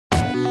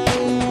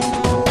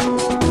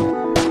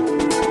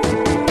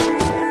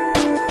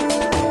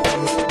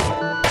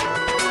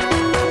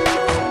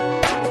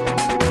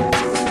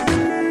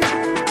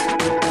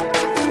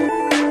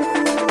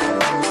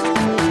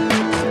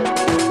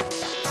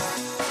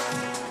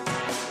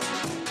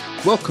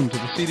Welcome to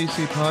the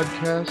CDC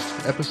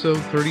Podcast, episode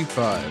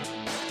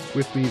 35.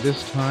 With me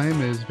this time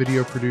is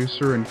video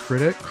producer and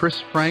critic Chris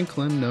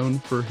Franklin, known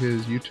for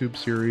his YouTube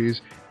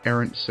series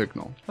Errant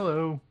Signal.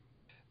 Hello.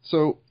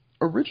 So,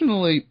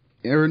 originally,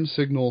 Errant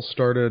Signal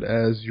started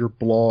as your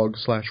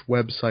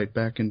blog/website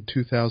back in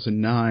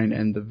 2009,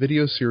 and the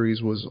video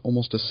series was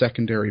almost a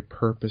secondary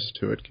purpose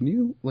to it. Can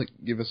you,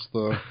 give us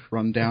the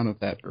rundown of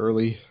that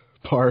early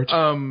part?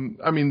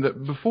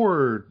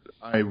 Before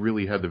I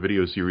really had the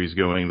video series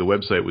going, the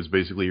website was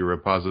basically a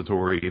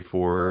repository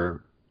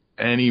for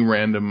any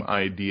random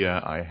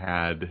idea I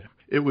had.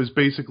 It was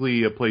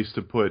basically a place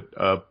to put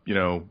up,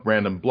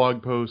 random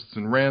blog posts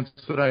and rants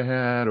that I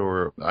had,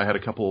 or I had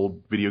a couple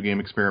video game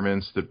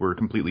experiments that were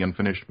completely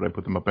unfinished, but I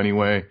put them up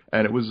anyway.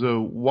 And it was a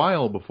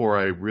while before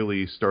I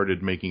really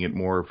started making it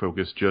more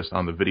focused just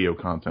on the video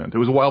content. It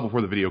was a while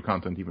before the video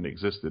content even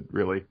existed,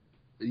 really.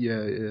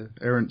 Yeah.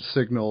 Errant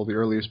Signal, the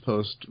earliest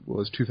post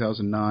was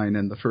 2009,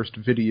 and the first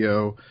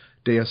video,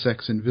 Deus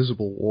Ex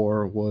Invisible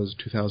War, was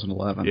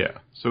 2011. Yeah,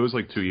 so it was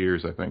like 2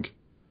 years, I think.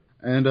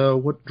 And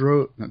what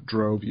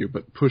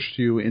pushed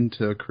you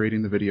into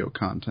creating the video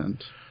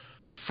content?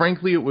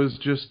 Frankly, it was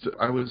just,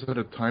 I was at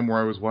a time where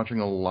I was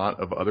watching a lot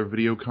of other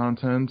video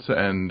content,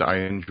 and I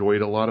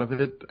enjoyed a lot of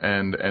it,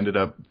 and ended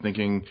up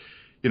thinking,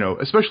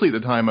 especially at the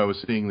time I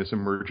was seeing this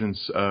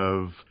emergence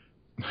of,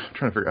 I'm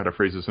trying to figure out how to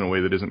phrase this in a way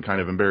that isn't kind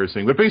of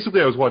embarrassing, but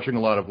basically I was watching a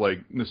lot of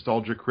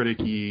nostalgia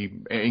critic-y,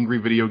 angry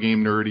video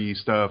game nerdy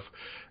stuff,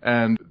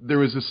 and there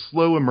was a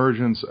slow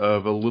emergence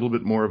of a little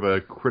bit more of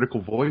a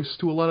critical voice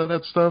to a lot of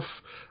that stuff.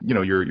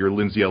 Your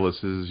Lindsay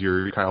Ellis's,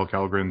 your Kyle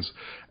Calgrens,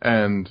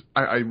 and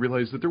I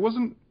realized that there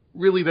wasn't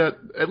really that,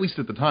 at least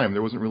at the time,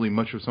 there wasn't really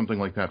much of something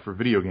like that for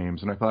video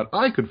games, and I thought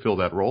I could fill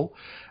that role,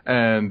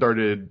 and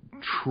started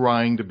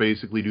trying to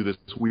basically do this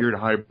weird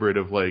hybrid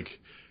of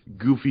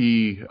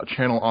goofy,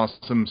 Channel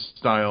Awesome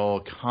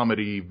style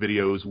comedy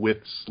videos with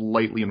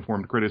slightly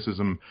informed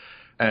criticism,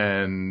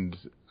 and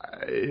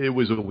it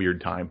was a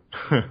weird time.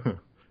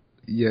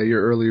 Yeah,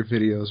 your earlier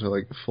videos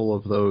are full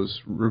of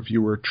those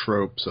reviewer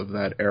tropes of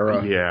that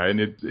era. Yeah, and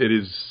it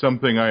is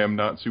something I am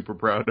not super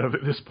proud of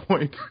at this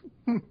point.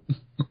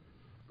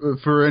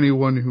 For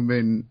anyone who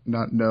may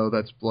not know,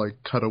 that's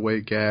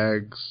cutaway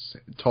gags,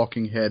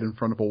 talking head in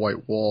front of a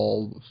white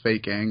wall,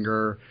 fake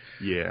anger.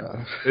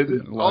 Yeah,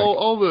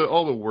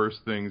 all the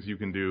worst things you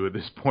can do at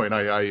this point,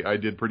 I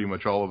did pretty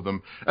much all of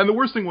them. And the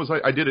worst thing was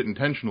I did it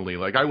intentionally.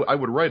 I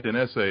would write an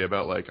essay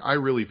about I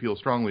really feel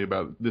strongly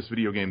about this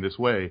video game this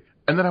way,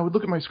 and then I would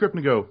look at my script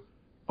and go,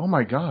 oh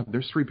my god,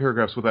 there's 3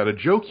 paragraphs without a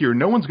joke here.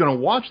 No one's going to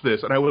watch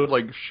this. And I would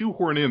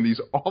shoehorn in these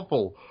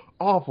awful,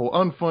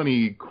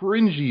 unfunny,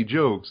 cringy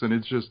jokes, and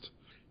it's just,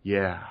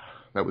 yeah,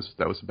 that was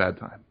a bad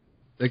time.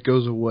 That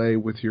goes away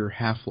with your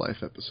Half-Life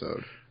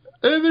episode.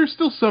 There's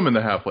still some in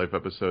the Half-Life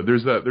episode.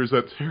 There's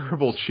that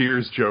terrible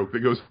Cheers joke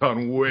that goes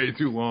on way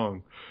too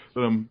long.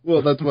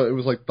 Well, that's what it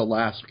was the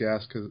last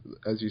gas, because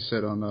as you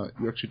said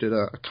you actually did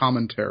a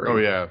commentary. Oh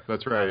yeah,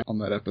 that's right. On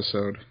that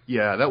episode.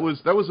 Yeah, that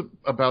was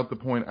about the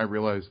point I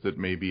realized that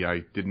maybe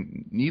I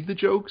didn't need the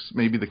jokes.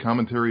 Maybe the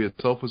commentary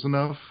itself was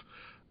enough.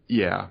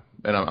 Yeah,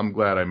 and I'm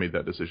glad I made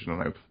that decision,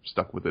 and I've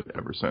stuck with it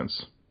ever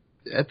since.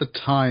 At the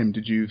time,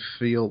 did you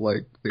feel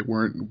like they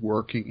weren't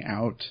working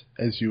out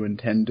as you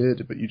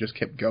intended, but you just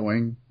kept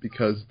going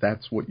because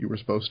that's what you were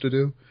supposed to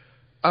do?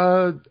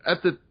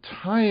 At the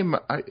time,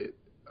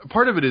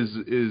 part of it is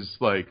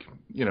that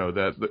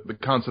the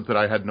concept that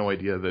I had no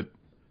idea that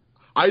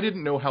I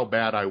didn't know how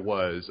bad I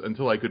was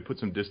until I could put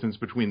some distance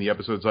between the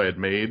episodes I had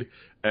made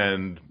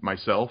and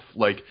myself.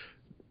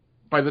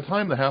 By the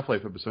time the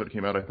Half-Life episode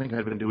came out, I think I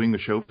had been doing the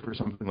show for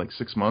something like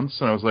 6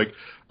 months, and I was like,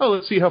 oh,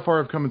 let's see how far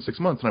I've come in 6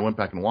 months. And I went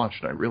back and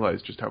watched, and I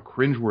realized just how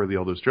cringeworthy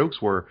all those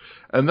jokes were.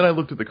 And then I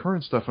looked at the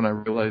current stuff, and I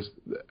realized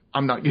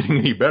I'm not getting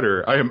any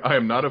better. I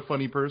am not a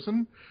funny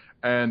person,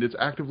 and it's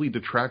actively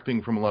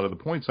detracting from a lot of the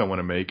points I want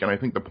to make, and I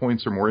think the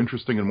points are more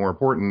interesting and more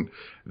important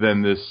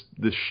than this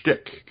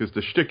shtick, because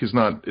the shtick is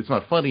not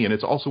funny, and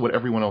it's also what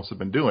everyone else has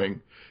been doing.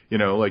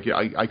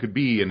 I could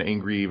be an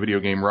angry video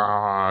game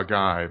rah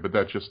guy, but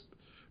that's just,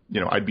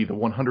 I'd be the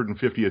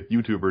 150th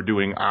YouTuber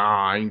doing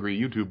angry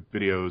YouTube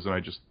videos, and I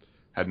just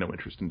had no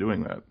interest in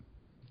doing that.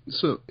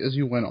 So, as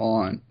you went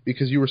on,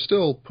 because you were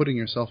still putting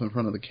yourself in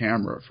front of the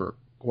camera for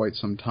quite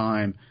some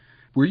time,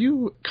 were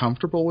you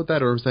comfortable with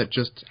that, or was that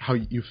just how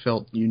you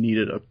felt you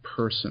needed a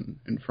person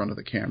in front of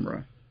the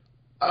camera?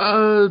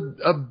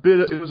 A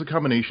bit. It was a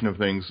combination of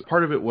things.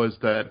 Part of it was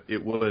that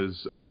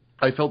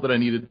I felt that I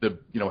needed to,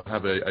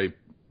 have a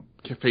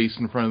face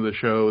in front of the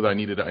show, that I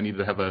needed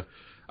to have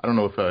I don't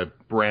know if a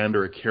brand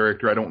or a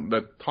character,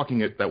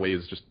 talking it that way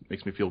just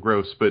makes me feel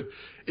gross, but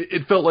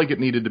it felt like it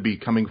needed to be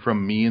coming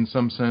from me in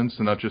some sense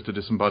and not just a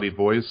disembodied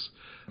voice.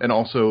 And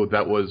also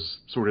that was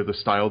sort of the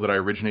style that I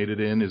originated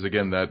in, is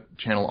again that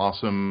Channel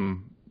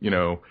Awesome,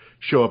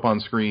 show up on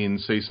screen,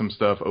 say some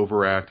stuff,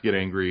 overact, get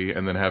angry,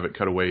 and then have it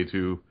cut away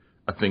to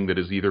a thing that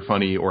is either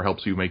funny or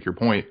helps you make your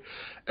point.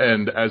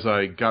 And as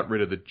I got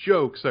rid of the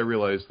jokes, I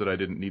realized that I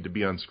didn't need to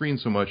be on screen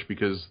so much,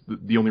 because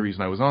the only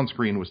reason I was on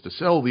screen was to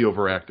sell the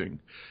overacting,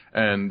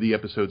 and the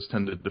episodes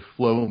tended to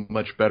flow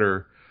much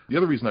better. The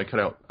other reason I cut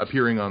out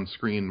appearing on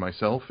screen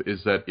myself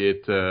is that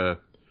it,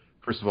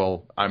 first of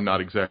all, I'm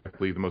not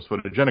exactly the most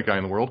photogenic guy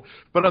in the world,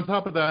 but on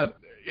top of that,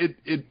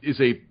 it is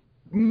a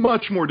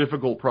much more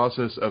difficult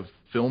process of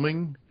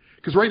filming.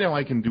 Because right now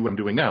I can do what I'm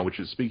doing now, which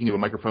is speaking to a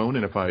microphone,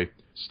 and if I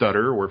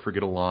stutter or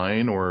forget a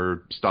line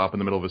or stop in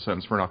the middle of a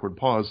sentence for an awkward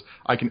pause,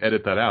 I can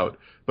edit that out.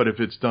 But if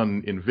it's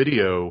done in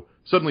video,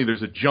 suddenly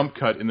there's a jump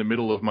cut in the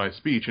middle of my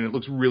speech, and it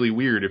looks really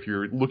weird if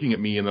you're looking at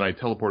me and then I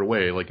teleport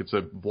away like it's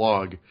a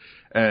vlog.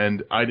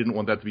 And I didn't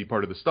want that to be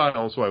part of the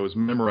style, so I was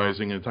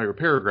memorizing entire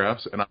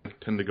paragraphs, and I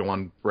tend to go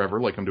on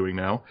forever like I'm doing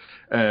now.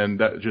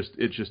 And it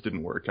just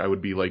didn't work. I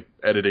would be like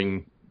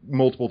editing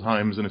multiple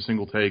times in a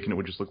single take, and it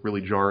would just look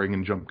really jarring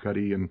and jump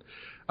cutty, and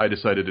I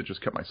decided to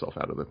just cut myself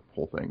out of the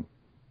whole thing.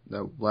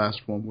 That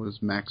last one was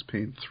Max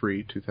Payne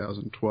 3,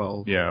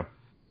 2012. Yeah.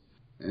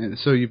 And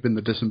so you've been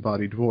the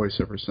disembodied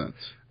voice ever since.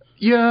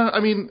 Yeah, I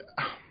mean,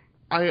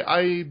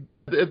 I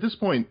at this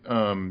point,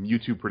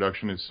 YouTube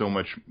production is so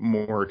much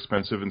more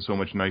expensive and so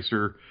much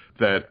nicer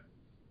that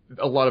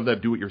a lot of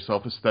that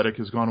do-it-yourself aesthetic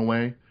has gone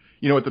away.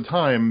 You know, at the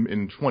time,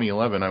 in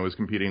 2011, I was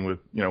competing with,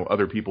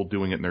 other people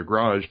doing it in their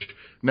garage.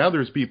 Now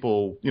there's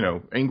people,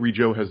 Angry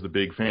Joe has the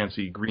big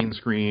fancy green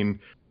screen,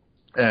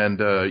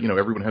 and,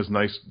 everyone has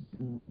nice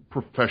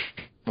professional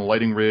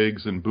lighting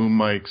rigs and boom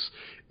mics.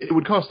 It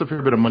would cost a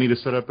fair bit of money to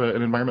set up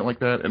an environment like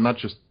that, and not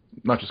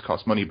just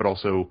cost money, but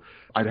also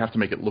I'd have to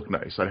make it look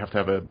nice. I'd have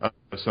to have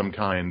some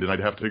kind, and I'd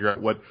have to figure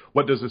out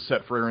what does a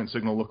set for errant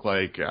signal look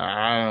like.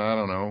 I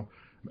don't know.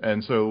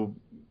 And so,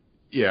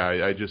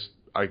 yeah,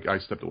 I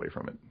stepped away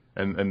from it.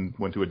 And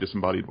went to a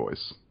disembodied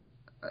voice.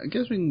 I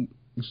guess we can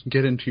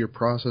get into your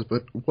process,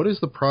 but what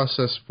is the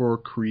process for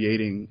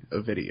creating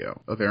a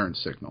video of errant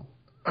signal?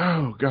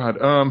 Oh, God.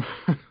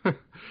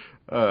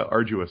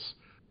 Arduous.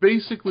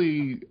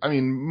 Basically, I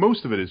mean,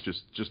 most of it is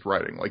just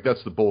writing. Like,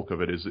 that's the bulk of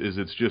it, is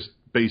it's just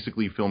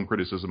basically game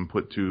criticism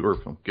put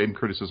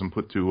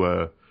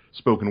to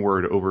spoken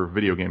word over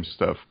video game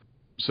stuff.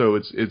 So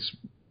it's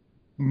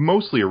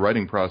mostly a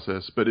writing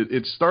process, but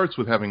it starts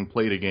with having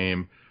played a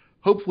game.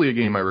 Hopefully a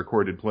game I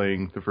recorded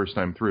playing the first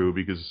time through,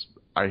 because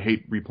I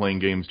hate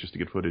replaying games just to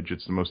get footage.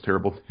 It's the most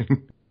terrible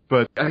thing.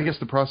 But I guess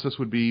the process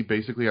would be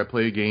basically I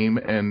play a game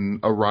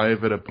and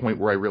arrive at a point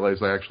where I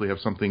realize I actually have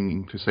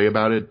something to say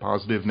about it,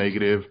 positive,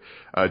 negative,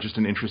 just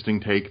an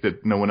interesting take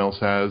that no one else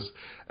has,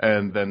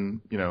 and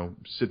then,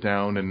 sit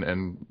down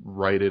and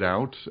write it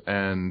out,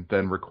 and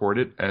then record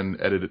it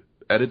and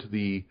edit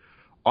the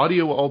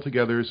audio all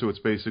together, so it's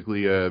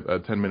basically a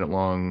 10-minute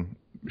long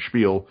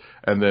spiel,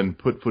 and then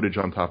put footage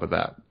on top of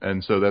that.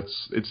 And so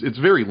it's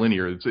very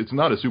linear. It's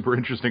not a super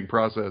interesting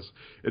process.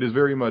 It is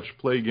very much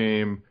play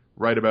game,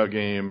 write about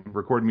game,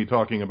 record me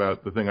talking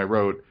about the thing I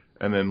wrote,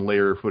 and then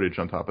layer footage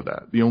on top of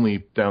that. The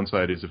only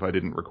downside is if I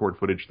didn't record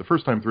footage the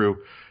first time through,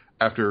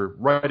 after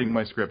writing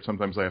my script,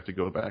 sometimes I have to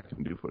go back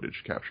and do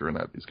footage capture, and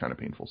that is kind of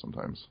painful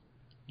sometimes.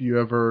 Do you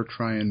ever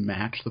try and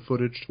match the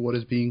footage to what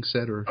is being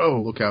said, or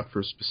look out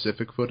for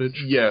specific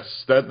footage?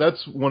 Yes,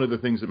 that's one of the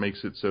things that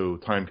makes it so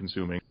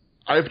time-consuming.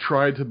 I've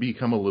tried to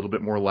become a little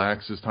bit more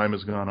lax as time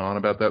has gone on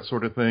about that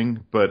sort of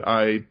thing, but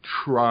I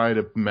try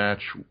to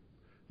match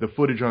the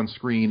footage on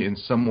screen in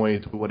some way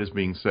to what is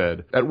being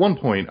said. At one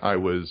point,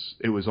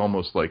 it was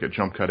almost like a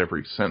jump cut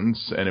every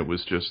sentence, and it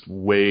was just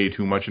way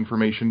too much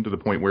information to the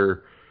point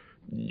where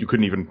you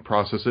couldn't even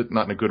process it,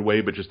 not in a good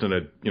way, but just in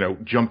a,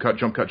 jump cut,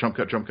 jump cut, jump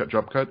cut, jump cut,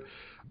 jump cut.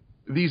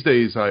 These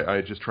days,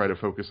 I just try to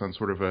focus on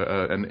sort of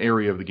an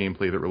area of the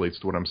gameplay that relates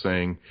to what I'm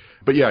saying.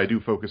 But yeah, I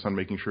do focus on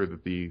making sure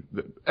that the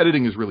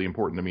editing is really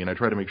important to me, and I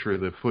try to make sure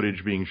the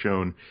footage being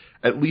shown,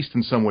 at least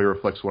in some way,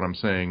 reflects what I'm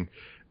saying.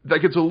 That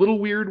gets a little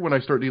weird when I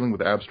start dealing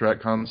with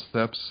abstract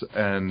concepts,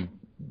 and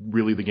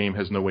really the game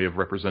has no way of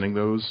representing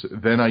those.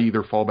 Then I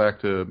either fall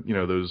back to,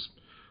 those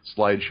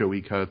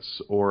slideshowy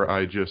cuts, or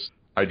I just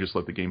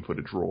let the game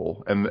footage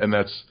roll. And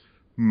that's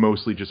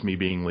mostly just me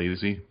being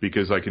lazy,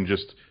 because I can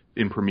just,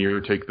 in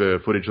Premiere, take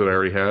the footage that I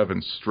already have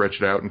and stretch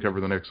it out and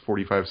cover the next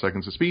 45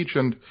 seconds of speech,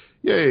 and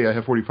yay, I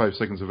have 45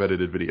 seconds of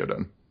edited video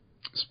done.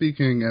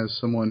 Speaking as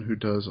someone who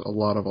does a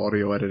lot of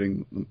audio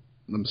editing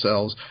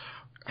themselves,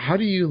 how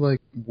do you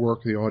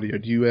work the audio?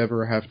 Do you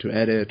ever have to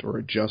edit or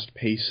adjust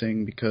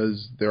pacing?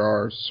 Because there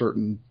are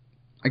certain,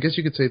 I guess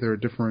you could say there are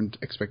different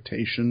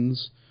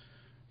expectations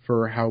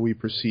for how we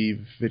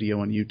perceive video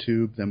on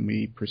YouTube than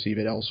we perceive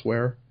it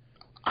elsewhere.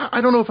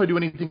 I don't know if I do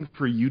anything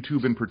for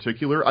YouTube in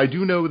particular. I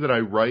do know that I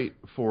write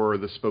for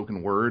the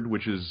spoken word,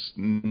 which is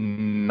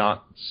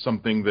not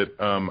something that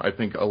I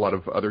think a lot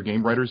of other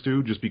game writers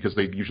do, just because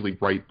they usually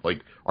write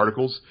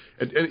articles.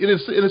 And in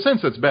a sense,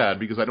 that's bad,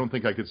 because I don't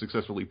think I could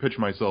successfully pitch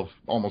myself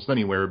almost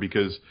anywhere,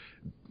 because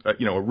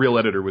a real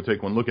editor would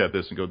take one look at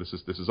this and go, this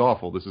is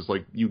awful. This is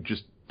like you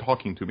just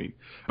talking to me.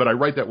 But I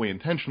write that way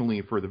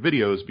intentionally for the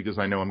videos, because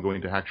I know I'm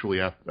going to actually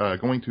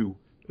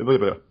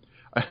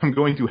I'm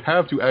going to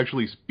have to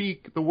actually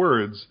speak the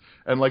words,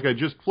 and like I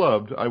just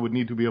flubbed, I would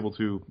need to be able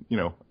to,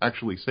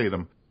 actually say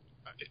them.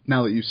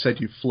 Now that you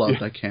said you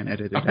flubbed, I can't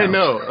edit it out. I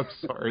know.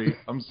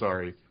 I'm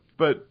sorry.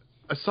 But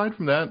aside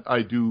from that,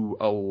 I do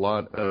a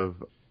lot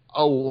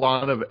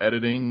of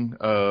editing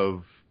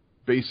of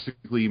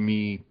basically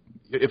me.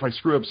 If I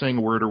screw up saying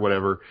a word or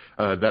whatever,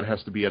 that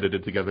has to be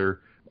edited together.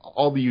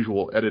 All the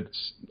usual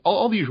edits,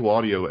 all the usual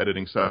audio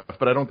editing stuff.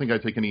 But I don't think I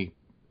take any.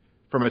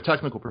 From a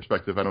technical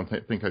perspective, I don't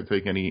think I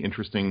take any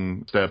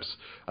interesting steps.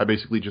 I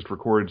basically just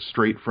record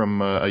straight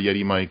from a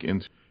Yeti mic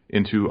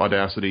into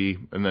Audacity,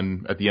 and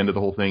then at the end of the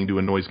whole thing, do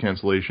a noise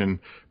cancellation,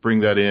 bring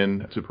that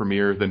in to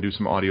Premiere, then do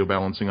some audio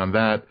balancing on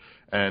that.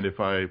 And if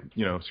I,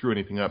 screw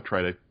anything up,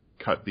 try to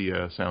cut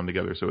the sound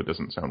together so it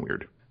doesn't sound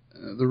weird.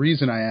 The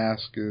reason I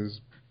ask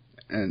is,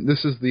 and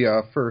this is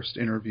the first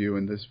interview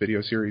in this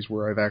video series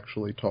where I've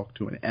actually talked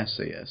to an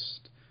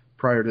essayist.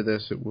 Prior to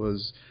this, it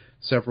was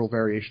several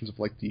variations of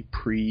like the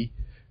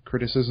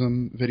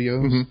pre-criticism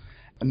videos. Mm-hmm.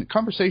 And the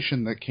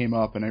conversation that came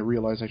up, and I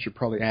realized I should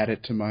probably add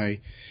it to my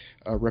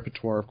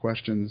repertoire of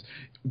questions,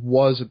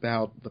 was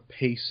about the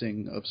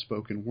pacing of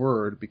spoken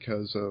word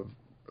because of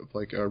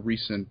like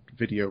recent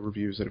video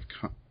reviews that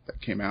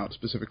came out,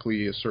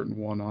 specifically a certain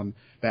one on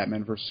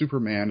Batman vs.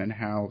 Superman, and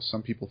how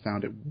some people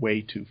found it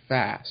way too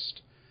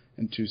fast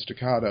and too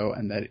staccato,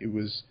 and that it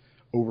was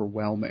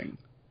overwhelming.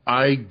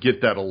 I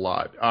get that a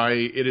lot.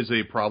 It is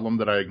a problem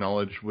that I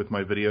acknowledge with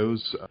my videos,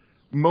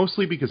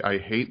 mostly because I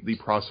hate the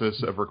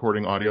process of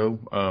recording audio.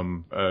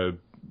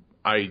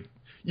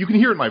 You can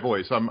hear it in my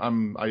voice.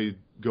 I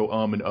go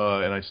and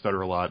I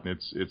stutter a lot, and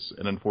it's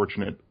an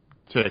unfortunate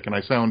tick, and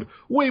I sound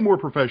way more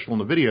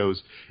professional in the videos,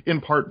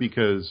 in part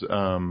because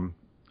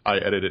I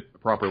edit it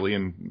properly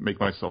and make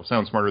myself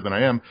sound smarter than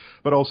I am,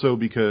 but also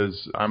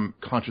because I'm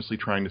consciously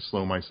trying to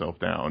slow myself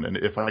down. And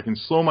if I can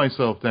slow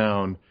myself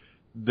down,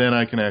 then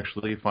I can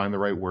actually find the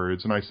right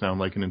words, and I sound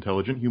like an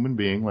intelligent human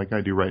being like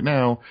I do right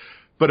now.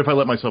 But if I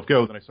let myself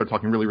go, then I start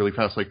talking really, really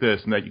fast like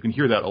this, and that you can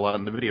hear that a lot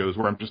in the videos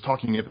where I'm just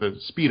talking at the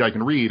speed I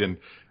can read, and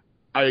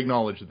I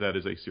acknowledge that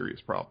is a serious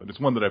problem. It's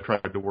one that I've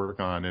tried to work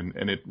on,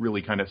 and it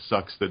really kind of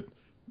sucks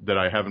that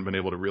I haven't been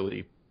able to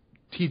really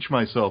teach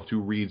myself to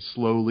read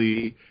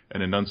slowly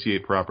and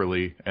enunciate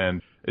properly,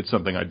 and it's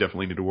something I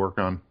definitely need to work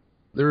on.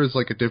 There is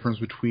like a difference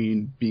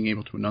between being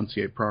able to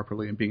enunciate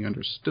properly and being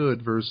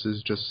understood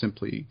versus just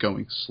simply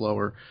going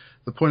slower.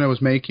 The point I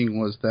was making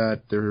was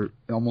that it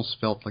almost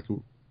felt like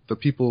the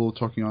people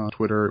talking on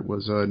Twitter, it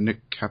was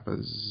Nick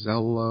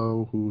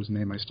Capozzello, whose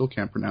name I still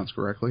can't pronounce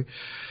correctly,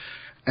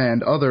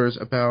 and others,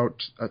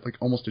 about like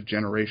almost a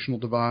generational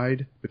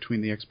divide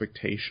between the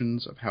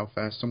expectations of how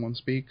fast someone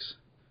speaks.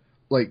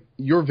 Like,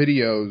 your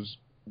videos,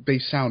 they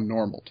sound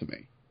normal to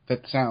me.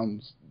 That's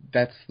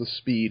the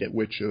speed at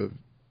which an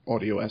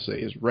audio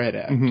essay is read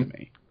at to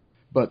me.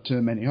 But to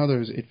many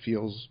others, it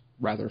feels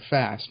rather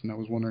fast, and I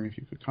was wondering if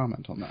you could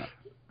comment on that.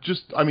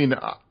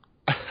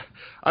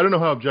 I don't know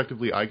how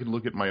objectively I can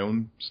look at my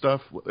own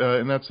stuff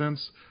in that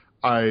sense.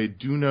 I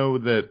do know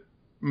that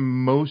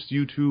most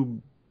YouTube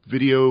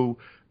video,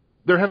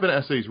 there have been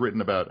essays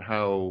written about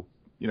how,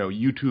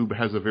 YouTube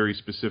has a very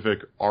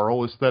specific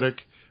oral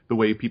aesthetic, the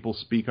way people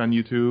speak on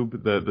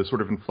YouTube, the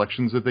sort of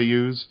inflections that they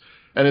use.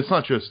 And it's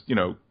not just,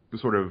 the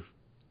sort of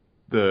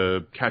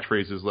the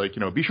catchphrases like,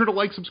 be sure to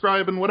like,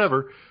 subscribe, and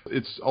whatever.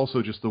 It's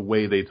also just the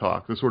way they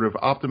talk, the sort of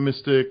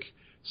optimistic,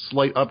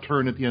 slight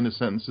upturn at the end of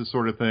sentences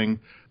sort of thing.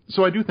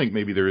 So I do think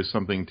maybe there is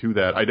something to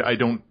that. I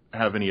don't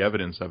have any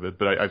evidence of it,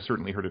 but I've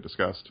certainly heard it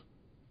discussed.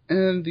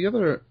 And the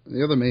other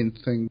main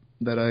thing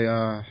that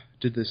I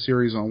did this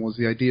series on was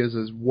the ideas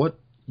as what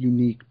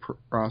unique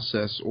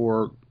process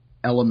or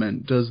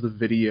element does the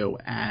video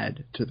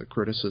add to the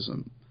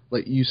criticism?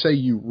 Like, you say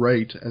you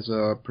write as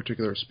a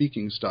particular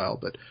speaking style,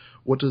 but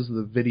what does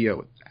the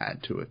video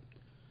add to it?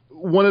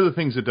 One of the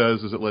things it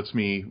does is it lets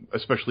me,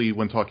 especially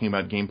when talking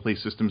about gameplay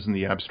systems in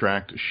the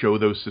abstract, show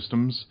those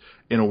systems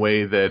in a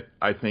way that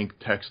I think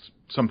text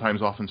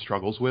sometimes often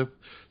struggles with.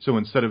 So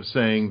instead of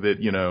saying that,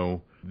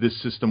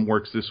 this system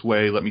works this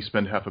way, let me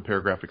spend half a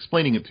paragraph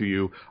explaining it to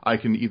you, I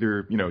can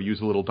either,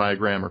 use a little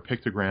diagram or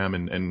pictogram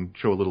and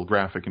show a little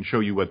graphic and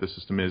show you what the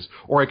system is,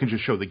 or I can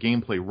just show the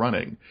gameplay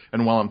running.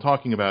 And while I'm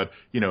talking about,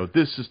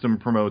 this system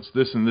promotes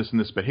this and this and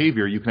this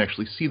behavior, you can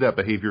actually see that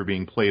behavior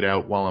being played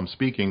out while I'm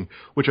speaking,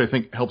 which I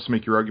think helps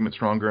make your argument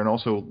stronger and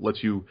also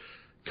lets you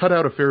cut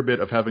out a fair bit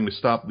of having to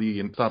stop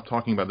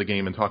talking about the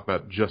game and talk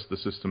about just the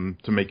system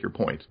to make your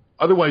point.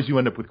 Otherwise, you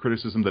end up with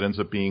criticism that ends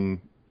up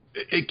being,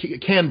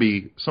 it can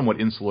be somewhat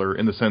insular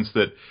in the sense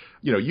that,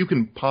 you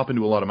can pop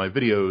into a lot of my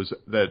videos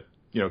that,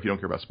 if you don't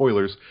care about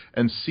spoilers,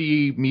 and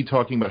see me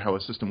talking about how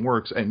a system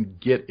works and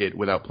get it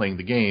without playing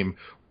the game.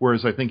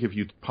 Whereas I think if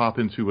you pop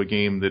into a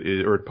game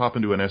or pop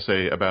into an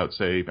essay about,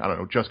 say,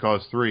 Just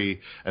Cause 3,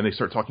 and they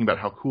start talking about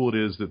how cool it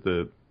is that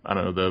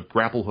the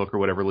grapple hook or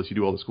whatever lets you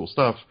do all this cool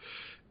stuff,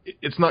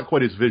 it's not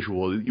quite as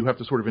visual. You have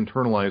to sort of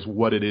internalize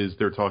what it is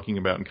they're talking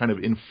about and kind of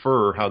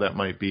infer how that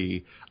might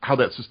be, how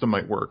that system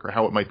might work, or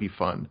how it might be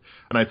fun.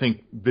 And I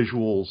think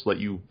visuals let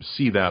you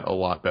see that a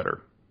lot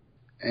better.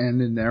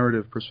 And in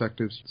narrative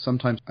perspectives,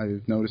 sometimes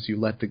I've noticed you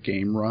let the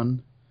game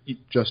run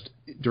just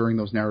during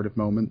those narrative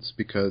moments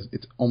because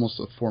it's almost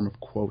a form of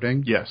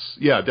quoting. Yes.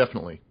 Yeah,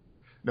 definitely.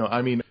 No,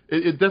 I mean,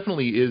 it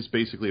definitely is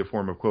basically a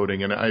form of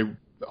quoting, and I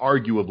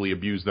arguably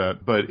abuse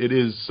that, but it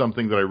is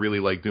something that I really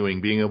like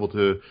doing, being able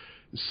to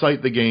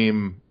cite the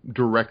game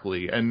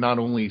directly, and not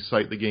only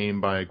cite the game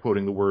by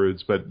quoting the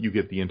words, but you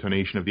get the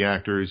intonation of the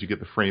actors, you get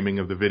the framing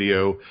of the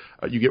video,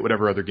 you get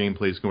whatever other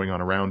gameplay is going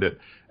on around it.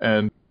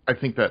 And I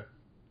think that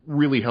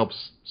really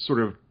helps sort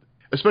of,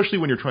 especially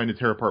when you're trying to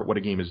tear apart what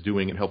a game is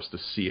doing, it helps to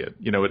see it.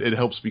 You know, it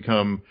helps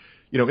become,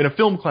 you know, in a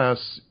film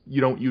class, you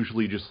don't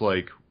usually just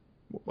like,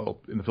 well,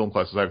 in the film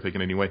classes I've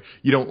taken anyway,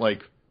 you don't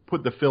like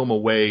put the film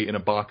away in a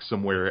box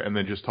somewhere and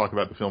then just talk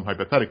about the film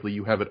hypothetically.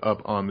 You have it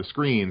up on the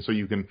screen so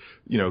you can,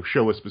 you know,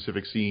 show a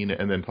specific scene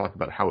and then talk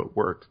about how it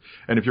worked.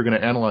 And if you're going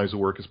to analyze a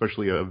work,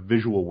 especially a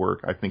visual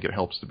work, I think it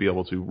helps to be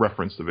able to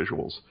reference the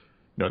visuals.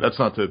 You know, that's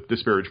not to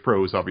disparage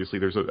prose, obviously.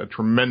 There's a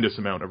tremendous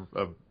amount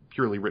of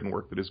purely written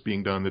work that is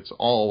being done that's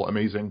all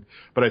amazing.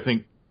 But I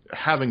think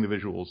having the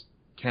visuals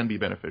can be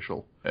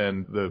beneficial.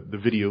 And the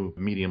video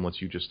medium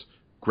lets you just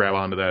grab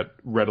onto that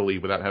readily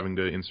without having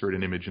to insert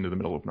an image into the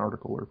middle of an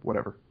article or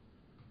whatever.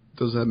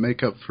 Does that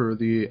make up for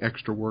the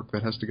extra work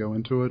that has to go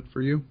into it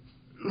for you?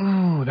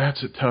 Oh,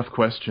 that's a tough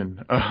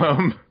question.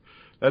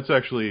 That's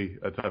actually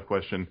a tough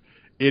question.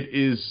 It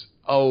is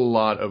a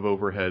lot of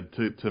overhead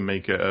to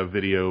make a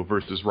video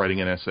versus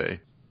writing an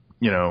essay,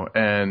 you know,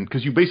 and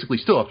because you basically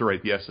still have to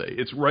write the essay.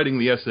 It's writing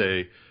the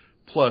essay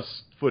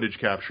plus footage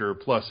capture,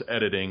 plus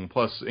editing,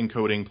 plus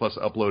encoding, plus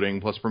uploading,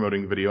 plus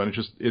promoting the video, and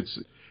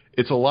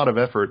it's a lot of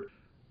effort.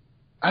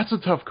 That's a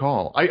tough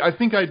call. I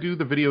think I do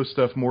the video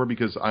stuff more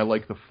because I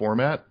like the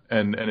format,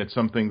 and it's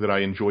something that I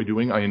enjoy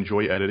doing. I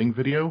enjoy editing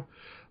video.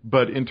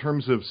 But in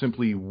terms of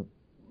simply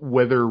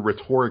whether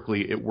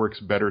rhetorically it works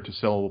better to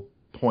sell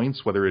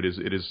points, whether it is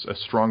a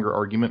stronger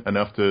argument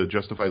enough to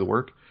justify the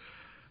work,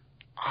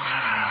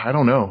 I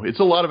don't know.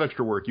 It's a lot of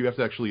extra work. You have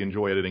to actually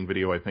enjoy editing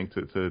video, I think,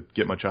 to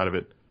get much out of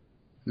it.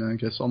 I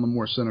guess on the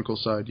more cynical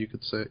side, you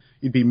could say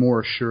you'd be more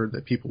assured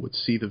that people would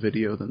see the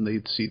video than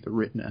they'd see the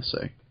written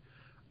essay.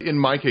 In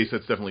my case,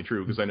 that's definitely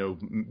true, because I know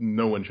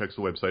no one checks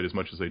the website as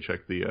much as they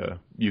check the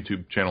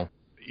YouTube channel.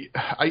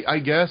 I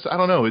guess, I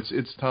don't know,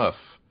 it's tough.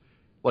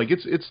 Like,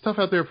 it's tough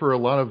out there for a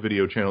lot of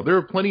video channels. There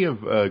are plenty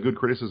of good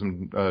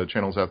criticism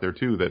channels out there,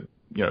 too, that,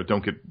 you know,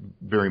 don't get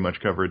very much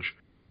coverage.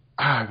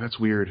 That's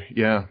weird.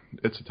 Yeah,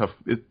 it's a tough,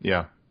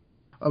 yeah.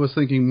 I was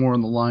thinking more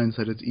on the lines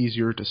that it's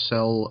easier to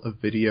sell a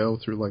video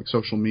through, like,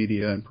 social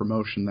media and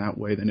promotion that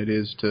way than it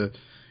is to...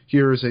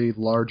 Here's a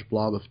large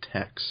blob of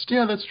text.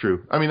 Yeah, that's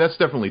true. I mean, that's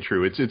definitely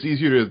true. It's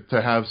easier to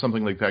have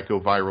something like that go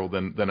viral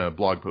than a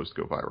blog post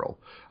go viral.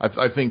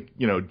 I think,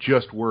 you know,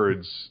 just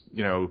words,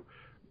 you know,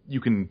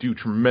 you can do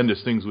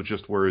tremendous things with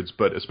just words,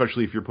 but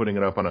especially if you're putting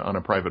it up on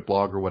a private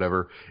blog or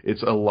whatever,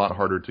 it's a lot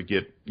harder to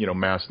get, you know,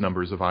 mass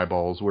numbers of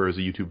eyeballs, whereas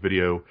a YouTube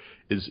video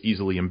is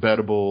easily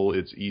embeddable,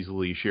 it's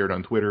easily shared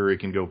on Twitter,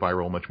 it can go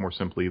viral much more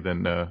simply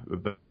than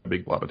the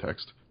big blob of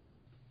text.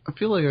 I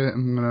feel like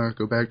I'm going to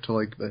go back to,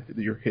 like,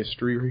 your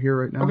history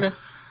here right now. Okay.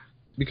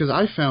 Because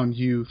I found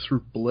you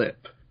through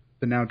Blip,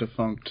 the now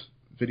defunct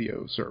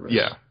video service.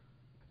 Yeah.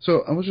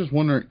 So I was just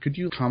wondering, could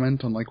you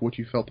comment on, like, what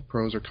you felt the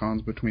pros or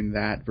cons between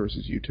that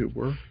versus YouTube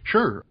were?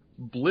 Sure.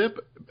 Blip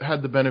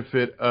had the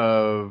benefit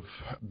of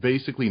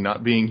basically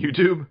not being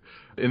YouTube,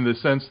 in the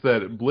sense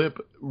that Blip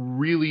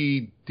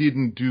really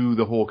didn't do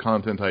the whole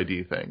Content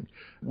ID thing,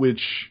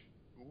 which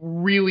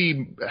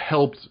really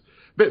helped...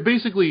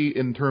 Basically,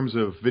 in terms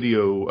of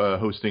video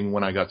hosting,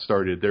 when I got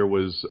started, there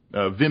was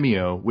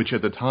Vimeo, which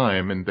at the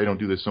time, and they don't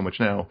do this so much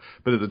now,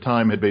 but at the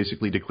time had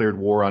basically declared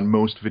war on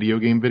most video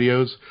game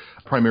videos,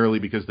 primarily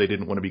because they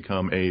didn't want to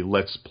become a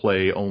Let's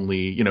Play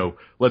only, you know,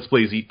 Let's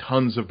Plays eat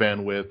tons of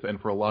bandwidth,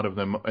 and for a lot of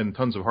them, and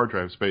tons of hard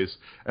drive space,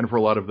 and for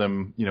a lot of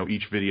them, you know,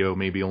 each video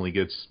maybe only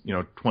gets, you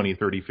know, 20,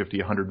 30, 50,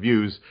 100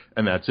 views,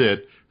 and that's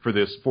it. For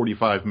this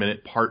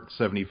 45-minute part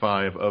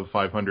 75 of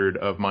 500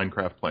 of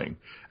Minecraft playing.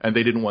 And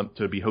they didn't want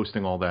to be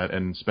hosting all that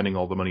and spending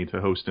all the money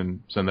to host and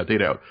send that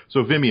data out.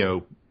 So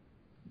Vimeo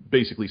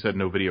basically said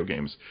no video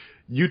games.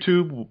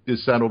 YouTube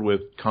is saddled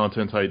with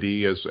Content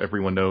ID, as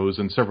everyone knows,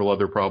 and several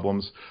other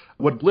problems.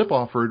 What Blip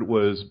offered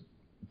was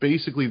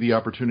basically the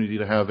opportunity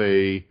to have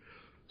a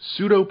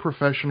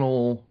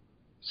pseudo-professional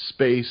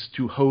space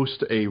to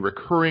host a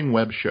recurring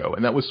web show.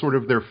 And that was sort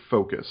of their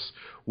focus,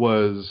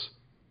 was...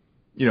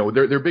 You know,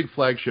 their big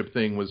flagship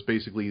thing was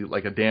basically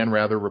like a Dan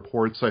Rather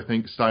Reports, I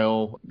think,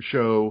 style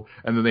show,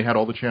 and then they had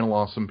all the Channel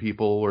Awesome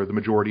people, or the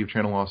majority of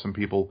Channel Awesome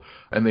people,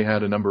 and they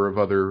had a number of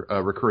other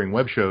recurring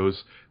web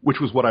shows,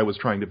 which was what I was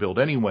trying to build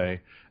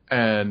anyway,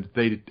 and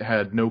they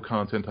had no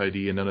Content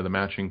ID and none of the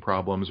matching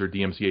problems or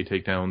DMCA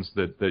takedowns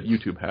that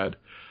YouTube had.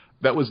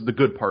 That was the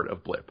good part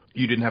of Blip.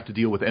 You didn't have to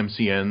deal with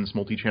MCNs,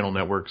 multi-channel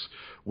networks,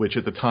 which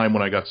at the time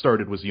when I got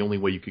started was the only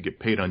way you could get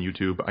paid on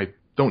YouTube. I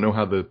don't know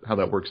how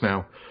that works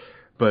now.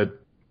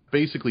 But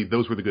basically,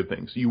 those were the good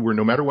things. You were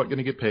no matter what going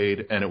to get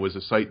paid, and it was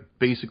a site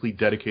basically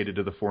dedicated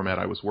to the format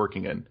I was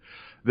working in.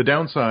 The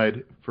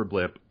downside for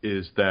Blip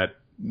is that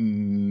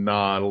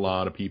not a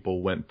lot of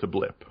people went to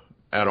Blip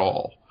at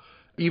all.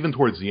 Even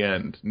towards the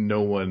end,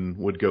 no one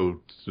would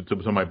go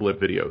to my Blip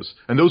videos.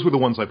 And those were the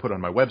ones I put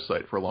on my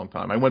website for a long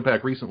time. I went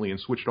back recently and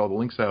switched all the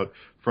links out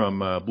from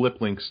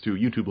Blip links to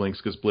YouTube links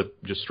because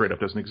Blip just straight up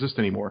doesn't exist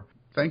anymore.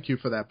 Thank you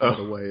for that, by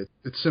the way.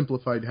 It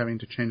simplified having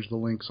to change the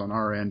links on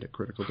our end at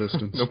Critical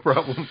Distance. No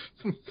problem.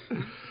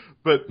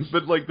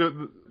 But like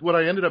what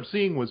I ended up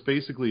seeing was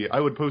basically I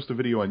would post a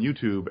video on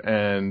YouTube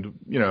and,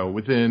 you know,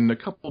 within a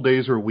couple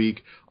days or a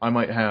week, I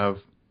might have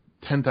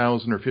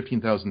 10,000 or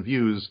 15,000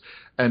 views,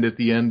 and at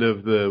the end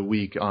of the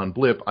week on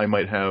Blip, I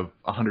might have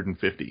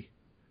 150.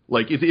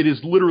 Like, it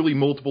is literally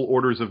multiple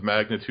orders of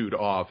magnitude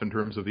off in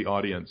terms of the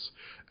audience.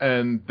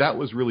 And that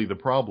was really the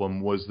problem,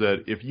 was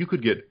that if you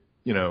could get,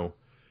 you know,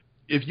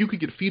 if you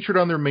could get featured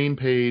on their main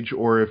page,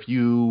 or if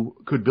you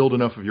could build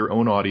enough of your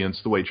own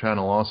audience the way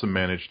Channel Awesome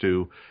managed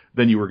to,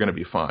 then you were going to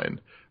be fine.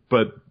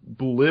 But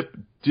Blip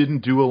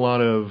didn't do a lot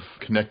of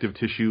connective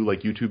tissue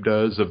like YouTube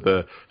does of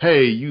the,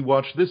 hey, you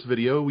watched this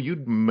video,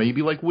 you'd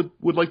maybe would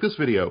like this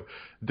video.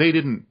 They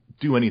didn't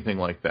do anything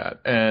like that.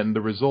 And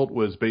the result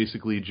was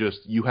basically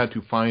just you had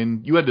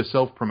to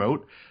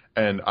self-promote,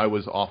 and I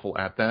was awful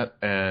at that,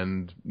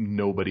 and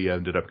nobody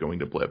ended up going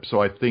to Blip.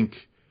 So I think,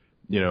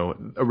 you know,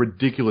 a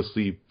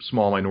ridiculously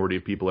small minority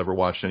of people ever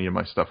watched any of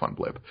my stuff on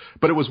Blip.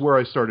 But it was where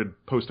I started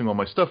posting all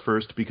my stuff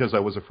first because I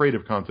was afraid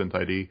of Content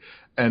ID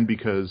and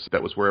because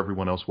that was where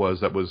everyone else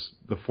was. That was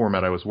the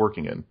format I was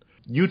working in.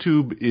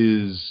 YouTube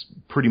is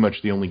pretty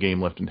much the only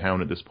game left in town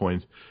at this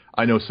point.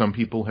 I know some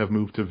people have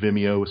moved to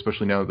Vimeo,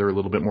 especially now that they're a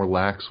little bit more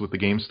lax with the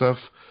game stuff,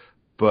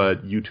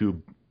 but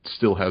YouTube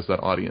still has that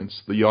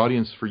audience. The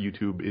audience for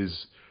YouTube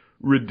is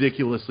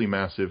ridiculously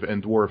massive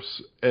and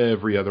dwarfs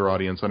every other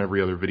audience on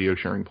every other video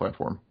sharing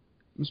platform.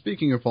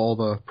 Speaking of all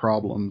the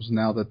problems,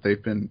 now that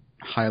they've been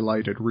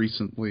highlighted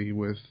recently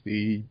with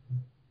the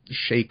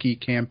shaky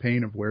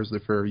campaign of Where's the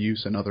Fair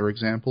Use and other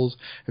examples,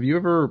 have you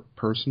ever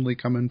personally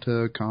come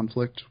into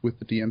conflict with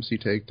the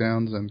DMC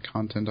takedowns and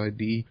Content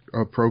ID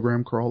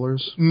program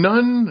crawlers?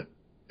 None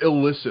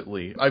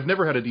illicitly. I've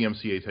never had a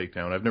DMCA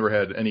takedown. I've never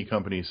had any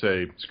company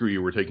say, screw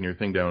you, we're taking your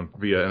thing down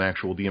via an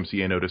actual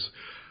DMCA notice.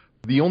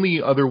 The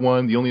only other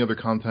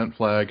content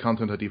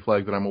ID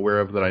flag that I'm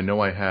aware of that I know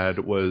I had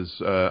was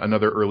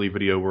another early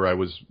video where I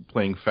was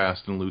playing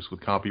fast and loose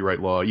with copyright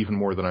law, even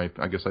more than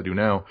I guess I do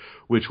now,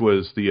 which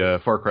was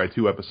the Far Cry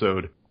 2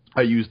 episode.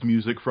 I used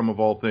music from, of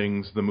all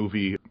things, the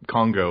movie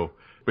Congo,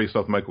 based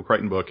off the Michael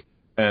Crichton book,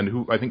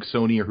 and I think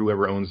Sony or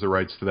whoever owns the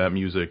rights to that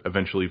music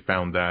eventually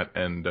found that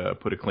and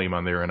put a claim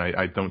on there, and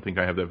I don't think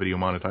I have that video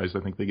monetized. I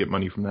think they get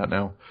money from that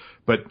now.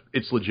 But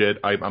it's legit.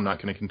 I'm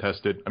not going to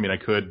contest it. I mean, I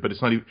could, but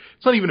it's not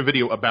even a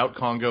video about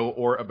Congo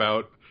or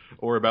about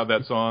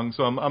that song,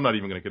 so I'm not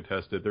even going to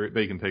contest it.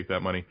 They can take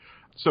that money.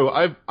 So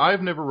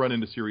I've never run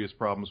into serious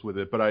problems with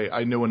it, but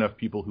I know enough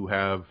people who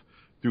have,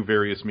 through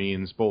various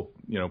means, both,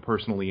 you know,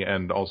 personally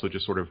and also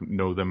just sort of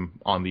know them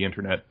on the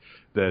internet,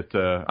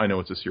 that I know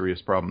it's a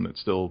serious problem that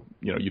still,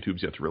 you know,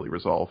 YouTube's yet to really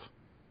resolve.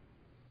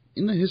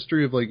 In the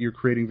history of, like, your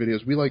creating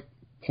videos, we, like,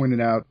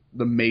 pointed out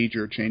the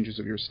major changes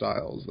of your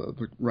styles,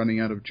 the running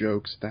out of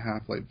jokes, the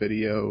Half-Life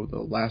video, the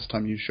last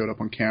time you showed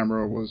up on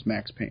camera was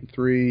Max Payne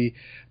 3,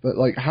 but,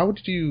 like, how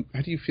do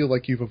you feel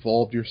like you've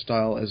evolved your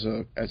style as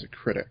a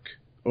critic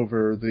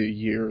over the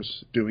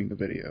years doing the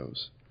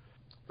videos?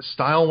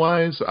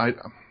 Style-wise,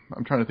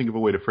 I'm trying to think of a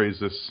way to phrase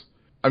this.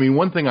 I mean,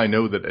 one thing I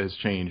know that has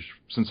changed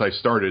since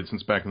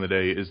back in the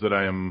day, is that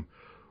I am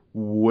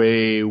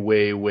way,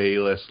 way, way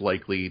less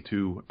likely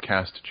to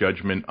cast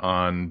judgment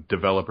on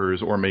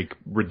developers or make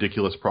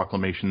ridiculous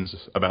proclamations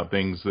about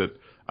things that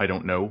I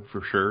don't know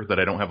for sure, that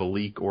I don't have a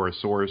leak or a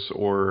source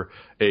or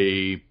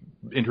a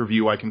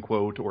interview I can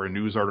quote or a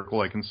news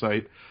article I can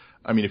cite.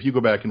 I mean, if you go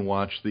back and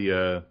watch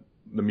the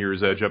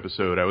Mirror's Edge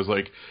episode, I was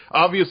like,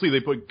 obviously they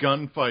put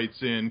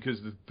gunfights in because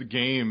the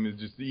game is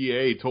just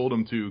EA told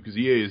them to, because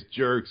EA is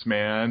jerks,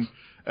 man.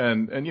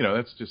 And you know,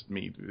 that's just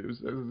me. It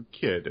was a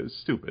kid. It was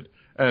stupid.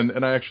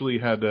 And I actually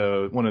had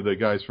one of the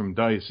guys from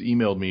DICE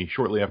emailed me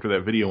shortly after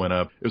that video went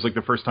up. It was like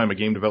the first time a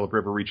game developer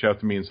ever reached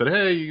out to me and said,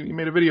 hey, you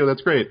made a video,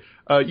 that's great.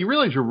 You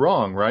realize you're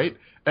wrong, right?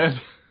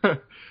 And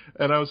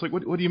and I was like,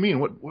 what do you mean?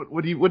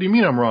 What do you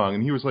mean I'm wrong?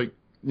 And he was like,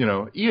 you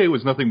know, EA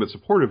was nothing but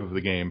supportive of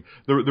the game.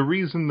 The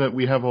reason that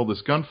we have all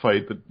this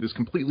gunfight that is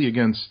completely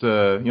against,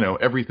 you know,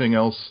 everything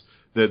else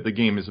that the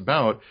game is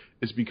about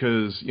is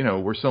because, you know,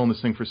 we're selling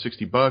this thing for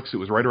 $60. It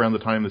was right around the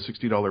time the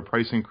 $60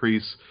 price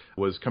increase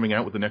was coming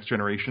out with the next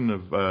generation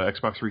of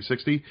Xbox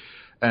 360.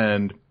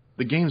 And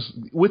the game's,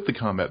 with the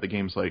combat, the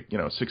game's like, you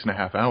know,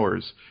 6.5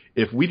 hours.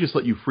 If we just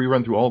let you free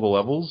run through all the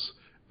levels,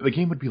 the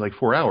game would be like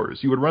 4 hours.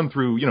 You would run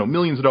through, you know,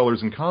 millions of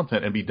dollars in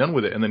content and be done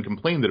with it and then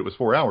complain that it was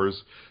 4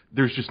 hours.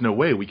 There's just no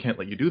way. We can't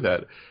let you do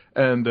that.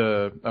 And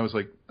I was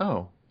like,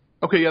 oh,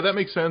 okay, yeah, that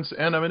makes sense.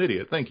 And I'm an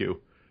idiot. Thank you.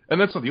 And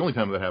that's not the only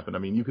time that happened. I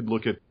mean, you could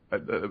look at,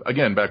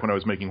 again, back when I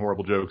was making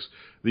horrible jokes,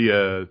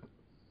 the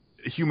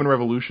Human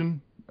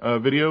Revolution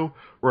video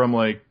where I'm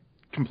like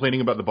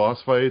complaining about the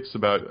boss fights,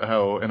 about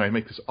how, and I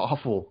make this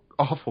awful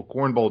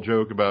cornball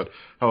joke about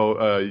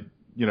how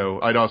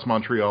Eidos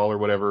Montreal or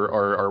whatever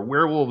are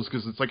werewolves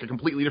because it's like a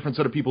completely different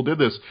set of people did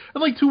this.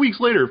 And like 2 weeks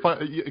later,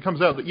 it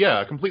comes out that,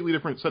 a completely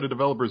different set of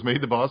developers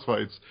made the boss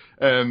fights.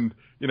 And,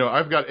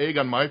 I've got egg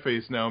on my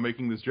face now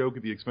making this joke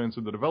at the expense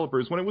of the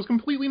developers when it was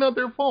completely not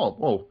their fault.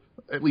 Well,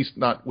 at least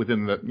not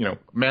within the,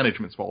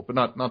 management's fault, but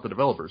not the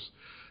developers.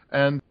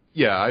 And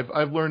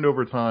I've learned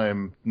over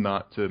time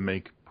not to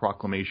make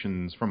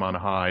proclamations from on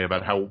high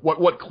about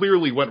what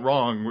clearly went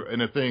wrong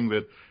in a thing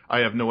that I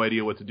have no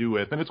idea what to do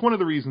with. And it's one of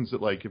the reasons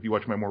that, like, if you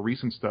watch my more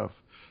recent stuff,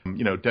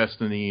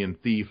 Destiny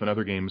and Thief and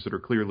other games that are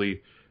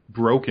clearly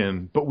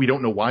broken, but we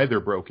don't know why they're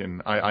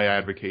broken, I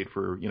advocate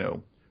for,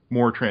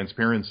 more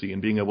transparency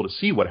and being able to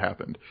see what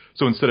happened.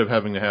 So instead of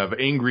having to have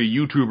angry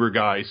YouTuber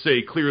guy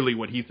say clearly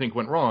what he think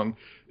went wrong,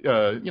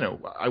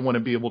 I want to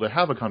be able to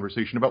have a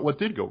conversation about what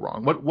did go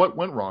wrong. What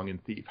went wrong in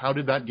Thief? How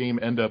did that game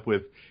end up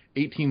with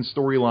 18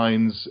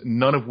 storylines,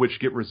 none of which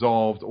get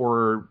resolved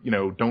or,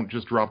 don't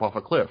just drop off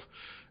a cliff?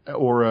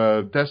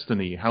 Or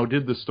Destiny, how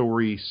did the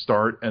story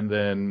start and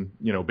then,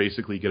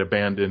 basically get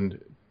abandoned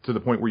to the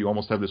point where you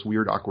almost have this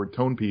weird, awkward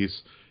tone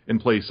piece in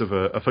place of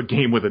a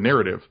game with a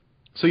narrative?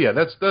 So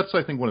that's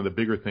I think one of the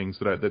bigger things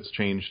that's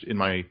changed in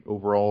my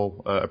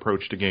overall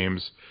approach to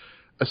games.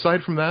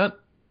 Aside from that,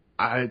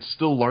 it's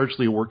still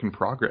largely a work in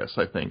progress,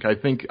 I think. I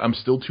think I'm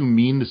still too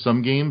mean to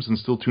some games and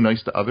still too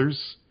nice to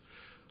others.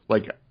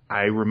 Like,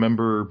 I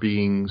remember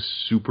being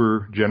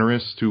super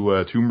generous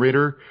to Tomb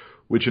Raider,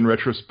 which in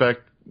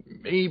retrospect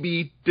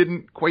maybe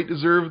didn't quite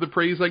deserve the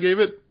praise I gave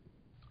it.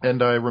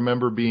 And I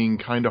remember being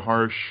kind of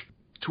harsh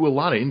to a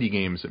lot of indie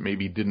games that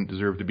maybe didn't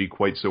deserve to be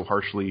quite so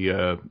harshly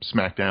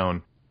smacked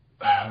down.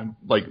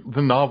 Like,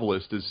 The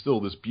Novelist is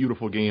still this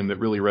beautiful game that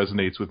really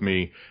resonates with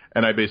me,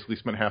 and I basically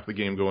spent half the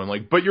game going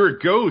like, but you're a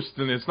ghost,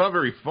 and it's not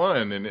very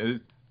fun, and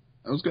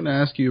I was going to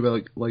ask you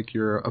about like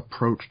your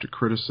approach to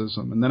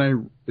criticism, and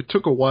then it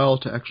took a while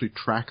to actually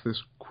track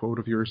this quote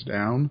of yours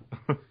down.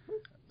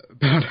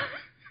 About,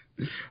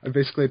 I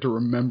basically had to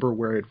remember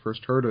where I had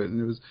first heard it, and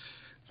it was,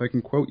 if I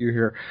can quote you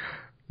here,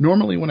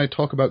 "Normally when I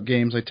talk about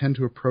games, I tend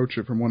to approach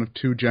it from one of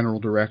two general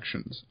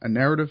directions. A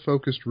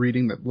narrative-focused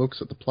reading that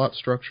looks at the plot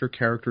structure,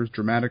 characters,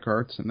 dramatic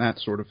arts, and that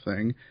sort of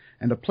thing,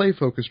 and a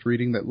play-focused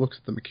reading that looks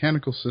at the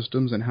mechanical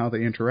systems and how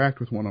they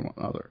interact with one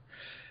another.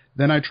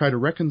 Then I try to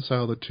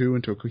reconcile the two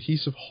into a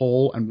cohesive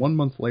whole, and 1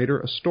 month later,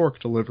 a stork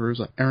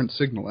delivers an Errant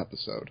Signal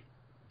episode."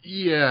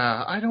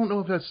 Yeah, I don't know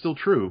if that's still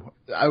true.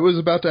 I was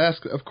about to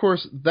ask, of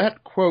course,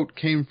 that quote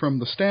came from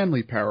the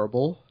Stanley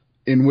Parable,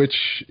 in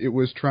which it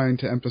was trying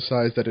to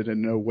emphasize that it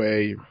in no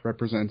way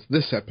represents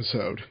this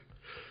episode.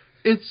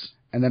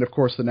 And then, of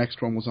course, the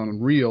next one was on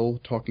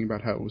Unreal, talking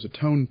about how it was a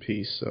tone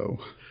piece, so...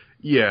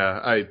 Yeah,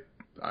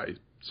 I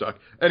suck.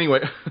 Anyway.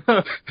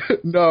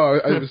 No,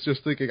 I was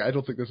just thinking, I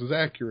don't think this is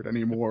accurate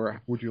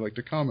anymore. Would you like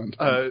to comment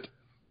on it?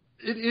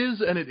 It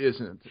is and it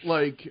isn't.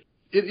 Like,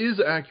 it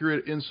is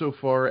accurate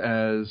insofar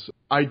as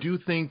I do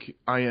think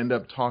I end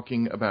up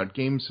talking about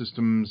game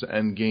systems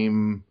and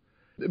game...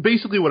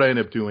 Basically what I end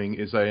up doing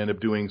is I end up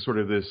doing sort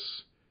of this,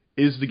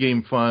 is the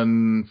game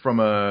fun from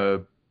a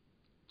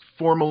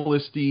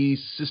formalisty,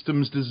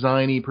 systems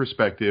design-y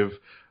perspective.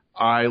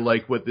 I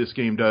like what this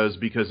game does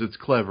because it's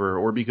clever,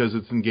 or because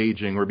it's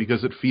engaging, or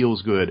because it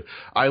feels good.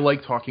 I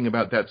like talking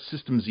about that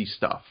systems-y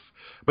stuff.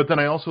 But then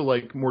I also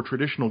like more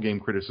traditional game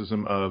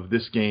criticism of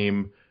this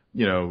game,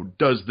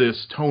 does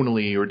this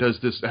tonally, or has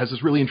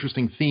this really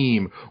interesting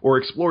theme, or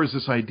explores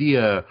this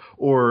idea,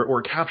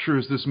 or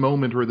captures this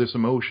moment or this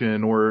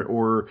emotion,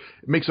 or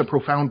makes a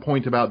profound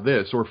point about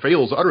this, or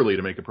fails utterly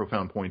to make a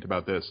profound point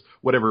about this,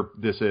 whatever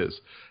this is.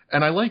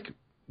 And I like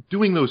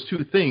doing those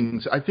two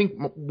things. I think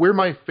where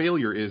my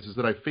failure is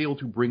that I fail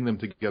to bring them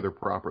together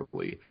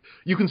properly.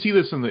 You can see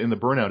this in the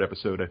Burnout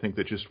episode, I think,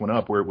 that just went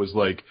up, where it was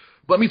like,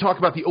 let me talk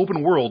about the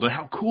open world and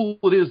how cool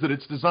it is that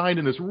it's designed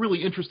in this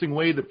really interesting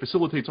way that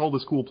facilitates all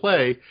this cool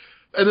play,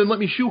 and then let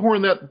me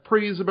shoehorn that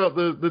praise about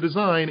the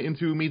design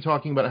into me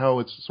talking about how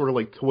it's sort of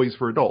like toys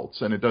for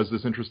adults, and it does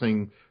this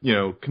interesting,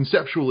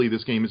 conceptually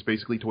this game is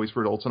basically toys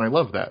for adults, and I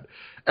love that.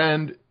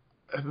 And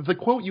the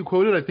quote you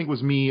quoted, I think,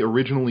 was me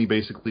originally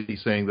basically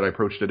saying that I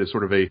approached it as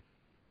sort of a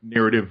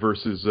narrative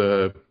versus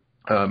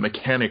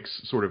mechanics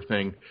sort of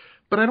thing.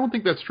 But I don't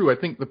think that's true. I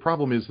think the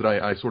problem is that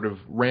I sort of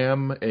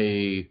ram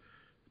a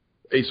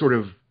sort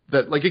of,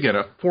 that, like, again,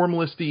 a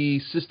formalisty,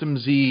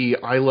 systems-y,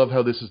 I love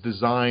how this is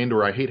designed,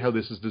 or I hate how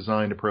this is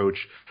designed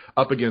approach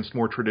up against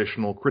more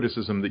traditional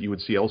criticism that you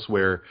would see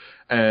elsewhere.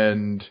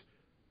 And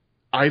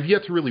I've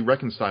yet to really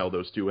reconcile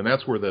those two, and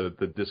that's where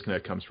the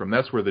disconnect comes from.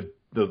 That's where the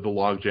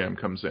logjam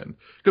comes in.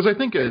 Because I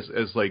think as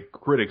like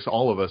critics,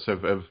 all of us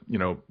have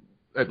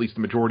at least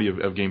the majority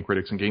of game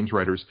critics and games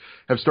writers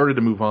have started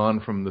to move on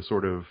from the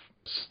sort of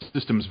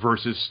systems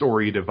versus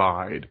story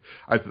divide.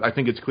 I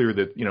think it's clear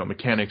that,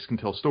 mechanics can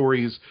tell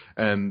stories,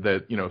 and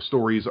that,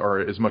 stories are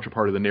as much a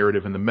part of the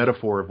narrative and the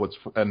metaphor of what's,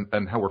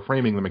 and how we're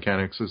framing the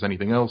mechanics as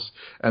anything else,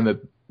 and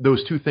that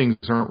those two things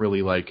aren't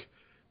really like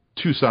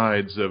two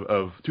sides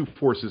of two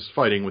forces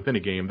fighting within a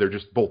game. They're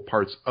just both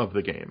parts of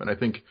the game. And I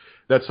think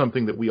that's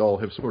something that we all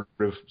have sort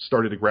of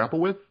started to grapple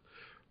with.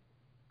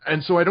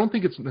 And so I don't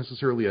think it's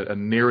necessarily a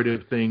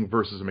narrative thing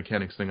versus a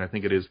mechanics thing. I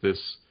think it is this,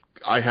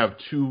 I have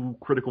two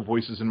critical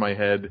voices in my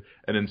head,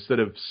 and instead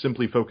of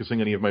simply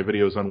focusing any of my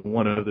videos on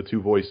one of the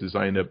two voices,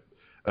 I end up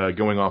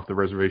going off the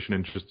reservation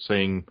and just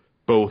saying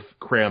both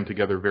crammed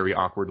together very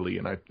awkwardly,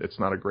 and it's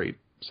not a great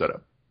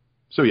setup.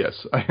 So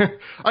yes,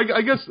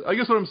 I guess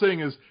what I'm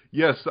saying is,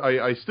 yes,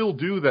 I still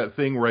do that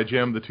thing where I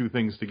jam the two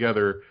things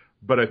together,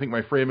 but I think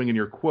my framing in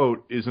your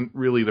quote isn't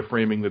really the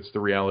framing that's the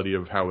reality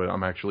of how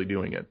I'm actually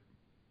doing it.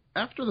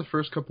 After the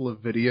first couple of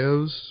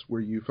videos where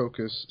you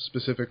focus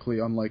specifically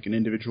on like an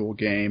individual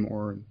game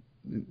or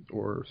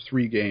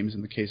 3 games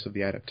in the case of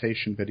the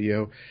adaptation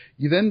video,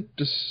 you then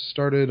just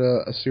started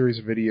a series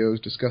of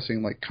videos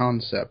discussing like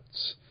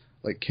concepts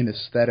like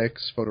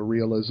kinesthetics,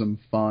 photorealism,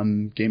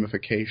 fun,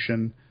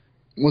 gamification.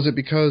 Was it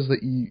because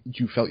that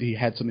you felt you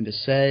had something to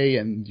say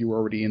and you were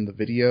already in the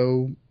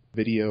video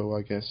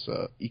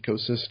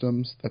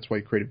ecosystems, that's why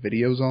you created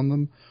videos on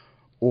them?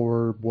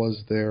 Or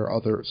was there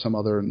some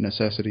other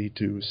necessity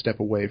to step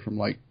away from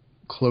like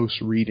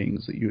close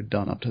readings that you had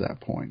done up to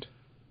that point?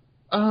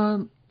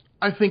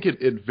 I think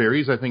it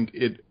varies. I think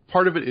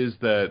part of it is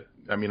that,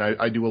 I mean,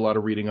 I do a lot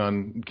of reading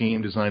on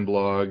game design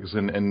blogs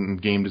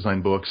and game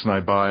design books, and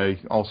I buy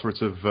all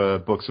sorts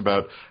of books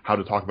about how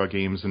to talk about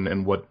games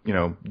and what,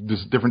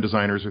 different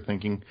designers are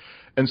thinking.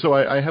 And so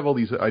I have all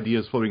these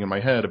ideas floating in my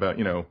head about,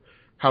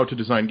 how to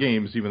design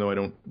games, even though I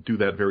don't do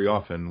that very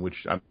often,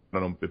 which I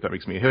don't know if that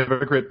makes me a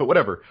hypocrite, but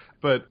whatever.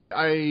 But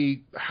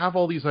I have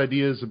all these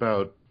ideas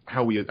about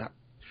how we...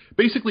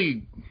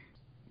 Basically,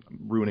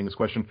 ruining this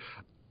question,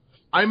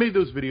 I made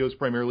those videos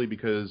primarily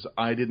because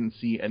I didn't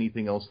see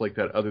anything else like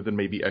that other than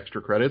maybe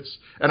extra credits.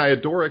 And I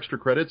adore extra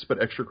credits,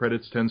 but extra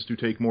credits tends to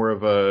take more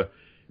of a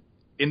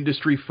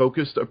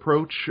industry-focused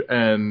approach,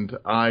 and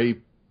I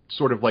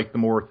sort of like the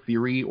more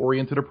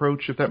theory-oriented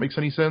approach, if that makes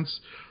any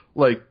sense.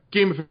 Like,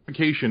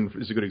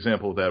 gamification is a good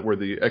example of that, where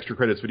the extra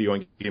credits video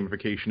on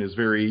gamification is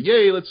very,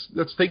 yay,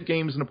 let's take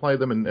games and apply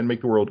them and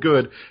make the world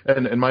good.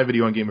 And my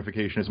video on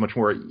gamification is much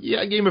more,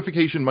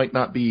 gamification might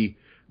not be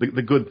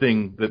the good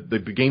thing that the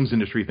games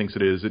industry thinks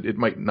it is. It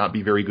might not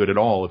be very good at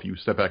all if you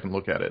step back and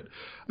look at it.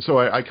 So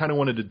I kind of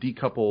wanted to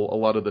decouple a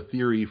lot of the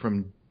theory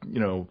from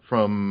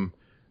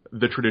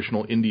the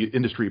traditional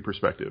industry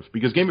perspective,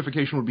 because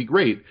gamification would be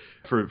great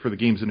for the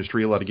games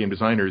industry, a lot of game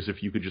designers,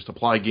 if you could just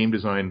apply game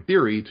design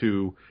theory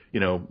to,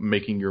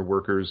 making your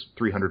workers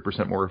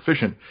 300% more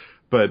efficient.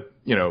 But,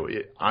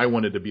 I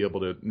wanted to be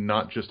able to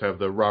not just have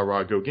the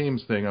rah-rah go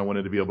games thing. I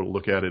wanted to be able to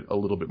look at it a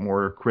little bit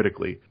more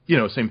critically.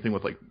 Same thing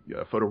with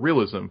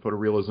photorealism.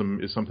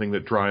 Photorealism is something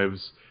that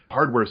drives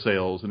hardware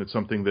sales, and it's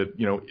something that,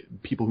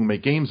 people who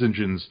make games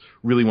engines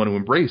really want to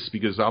embrace,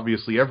 because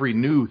obviously every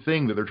new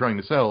thing that they're trying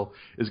to sell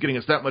is getting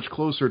us that much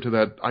closer to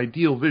that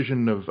ideal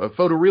vision of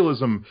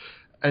photorealism.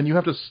 And you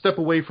have to step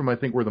away from, I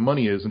think, where the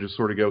money is and just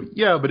sort of go,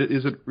 but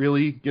is it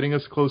really getting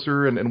us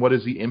closer? And what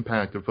is the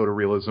impact of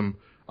photorealism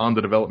on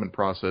the development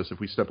process if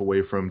we step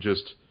away from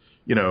just,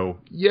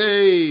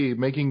 yay,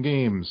 making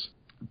games?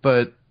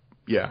 But,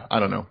 I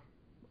don't know.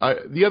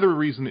 The other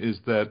reason is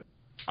that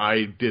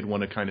I did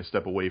want to kind of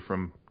step away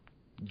from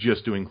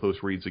just doing close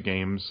reads of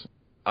games.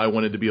 I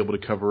wanted to be able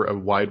to cover a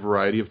wide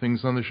variety of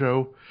things on the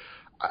show.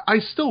 I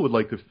still would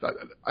like to...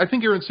 I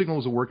think Errant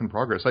Signal is a work in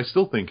progress. I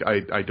still think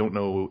I don't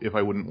know if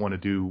I wouldn't want to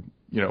do,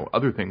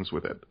 other things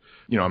with it.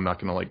 I'm not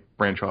going to,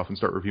 branch off and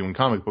start reviewing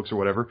comic books or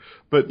whatever.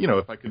 But,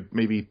 if I could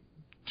maybe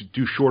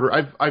do shorter...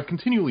 I've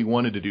continually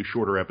wanted to do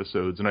shorter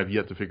episodes, and I've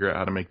yet to figure out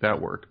how to make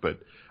that work. But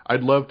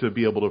I'd love to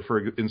be able to,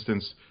 for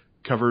instance,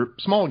 cover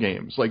small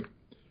games.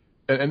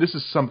 And this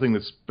is something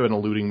that's been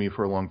eluding me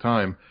for a long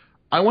time.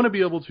 I want to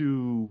be able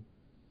to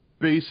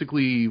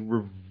basically...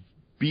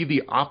 be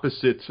the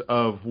opposite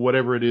of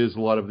whatever it is,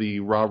 a lot of the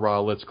rah-rah,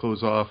 let's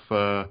close off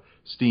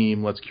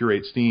Steam, let's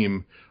curate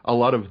Steam. A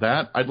lot of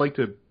that, I'd like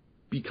to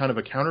be kind of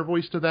a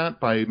countervoice to that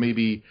by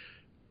maybe,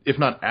 if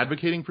not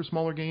advocating for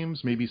smaller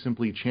games, maybe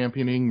simply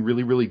championing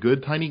really, really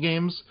good tiny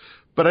games.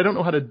 But I don't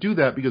know how to do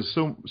that because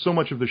so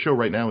much of the show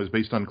right now is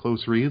based on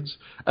close reads,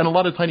 and a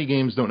lot of tiny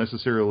games don't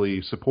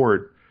necessarily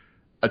support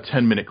a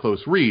 10-minute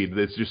close read.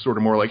 It's just sort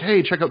of more like,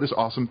 hey, check out this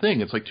awesome thing.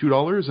 It's like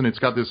 $2, and it's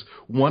got this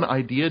one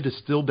idea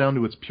distilled down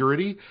to its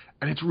purity,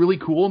 and it's really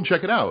cool, and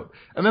check it out.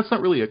 And that's not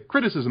really a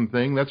criticism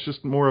thing. That's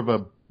just more of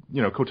a,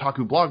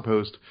 Kotaku blog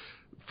post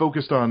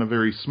focused on a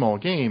very small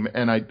game,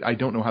 and I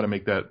don't know how to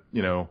make that,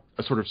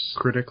 a sort of...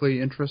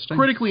 Critically interesting?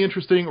 Critically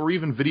interesting, or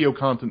even video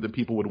content that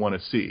people would want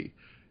to see.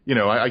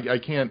 I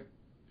can't...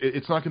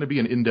 It's not going to be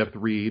an in-depth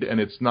read, and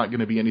it's not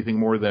going to be anything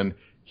more than,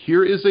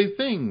 here is a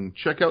thing,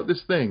 check out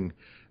this thing.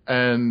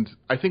 And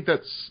I think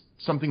that's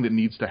something that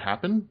needs to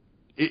happen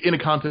in a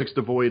context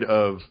devoid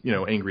of,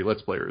 angry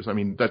Let's Players. I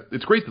mean,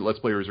 it's great that Let's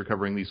Players are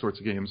covering these sorts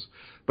of games,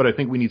 but I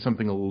think we need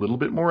something a little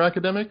bit more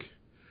academic.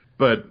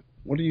 But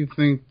what do you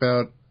think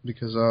about,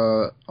 because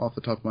off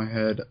the top of my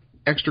head,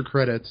 Extra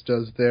Credits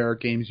does their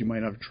games you might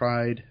not have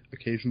tried,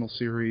 occasional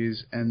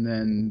series, and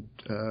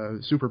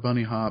then Super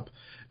Bunny Hop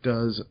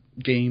does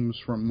games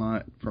from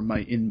my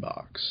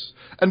inbox.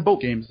 And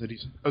both games that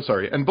he's... Oh,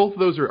 sorry. And both of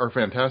those are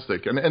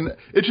fantastic. And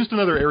it's just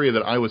another area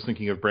that I was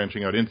thinking of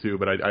branching out into,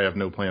 but I have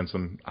no plans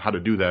on how to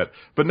do that.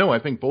 But no, I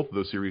think both of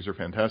those series are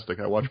fantastic.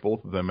 I watch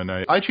both of them, and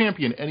I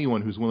champion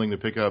anyone who's willing to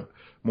pick up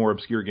more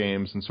obscure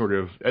games and sort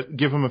of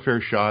give them a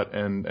fair shot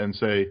and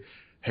say,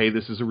 hey,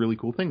 this is a really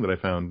cool thing that I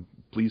found.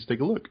 Please take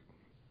a look.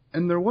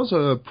 And there was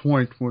a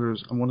point where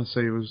I want to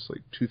say it was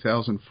like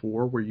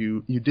 2004 where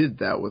you did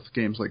that with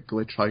games like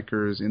Glitch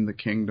Hikers, In the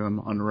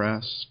Kingdom,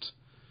 Unrest,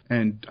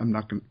 and I'm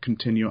not going to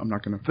continue. I'm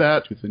not going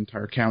to do the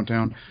entire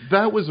countdown.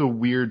 That was a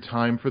weird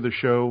time for the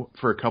show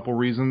for a couple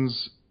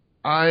reasons.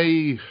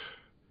 That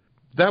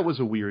was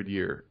a weird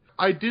year.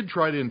 I did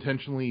try to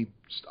intentionally...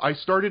 I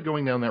started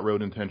going down that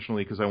road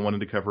intentionally because I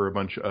wanted to cover a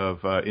bunch of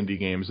indie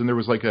games, and there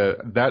was like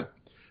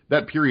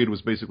that period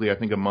was basically, I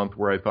think, a month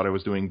where I thought I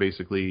was doing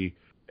basically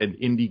an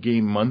indie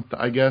game month,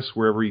 I guess,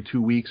 where every 2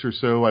 weeks or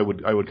so I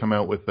would come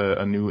out with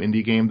a new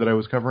indie game that I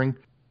was covering.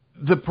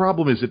 The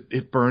problem is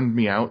it burned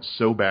me out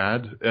so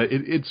bad.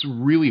 It's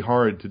really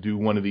hard to do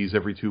one of these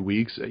every 2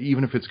 weeks,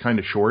 even if it's kind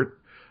of short.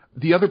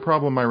 The other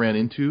problem I ran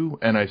into,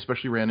 and I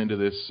especially ran into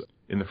this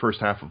in the first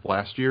half of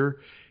last year,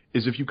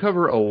 is if you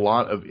cover a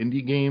lot of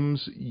indie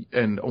games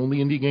and only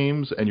indie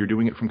games, and you're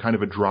doing it from kind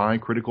of a dry,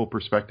 critical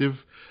perspective,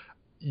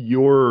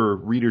 your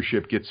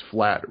readership gets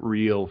flat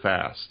real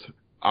fast.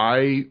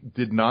 I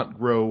did not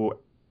grow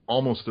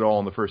almost at all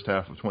in the first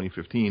half of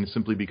 2015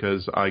 simply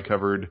because I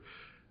covered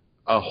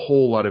a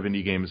whole lot of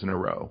indie games in a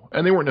row.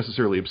 And they weren't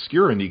necessarily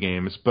obscure indie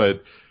games,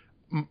 but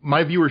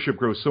my viewership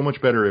grows so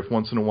much better if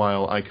once in a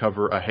while I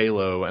cover a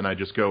Halo and I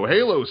just go,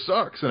 Halo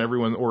sucks, and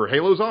everyone, or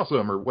Halo's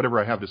awesome, or whatever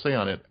I have to say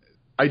on it.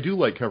 I do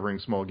like covering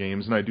small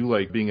games, and I do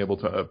like being able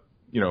to,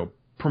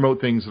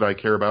 promote things that I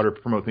care about or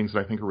promote things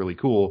that I think are really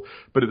cool,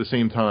 but at the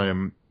same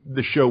time,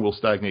 the show will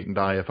stagnate and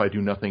die if I do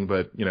nothing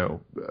but,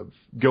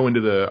 go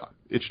into the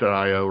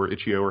itch.io or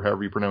itch.io or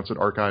however you pronounce it,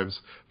 archives,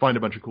 find a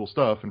bunch of cool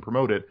stuff and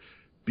promote it,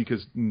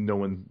 because no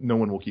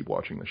one will keep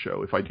watching the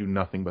show if I do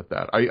nothing but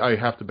that. I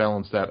have to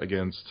balance that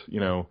against,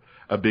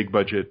 a big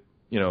budget,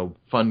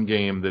 fun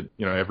game that,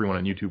 everyone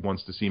on YouTube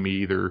wants to see me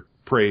either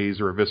praise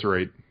or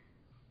eviscerate.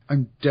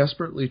 I'm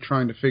desperately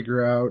trying to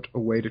figure out a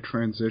way to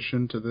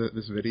transition to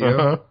this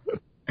video.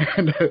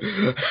 And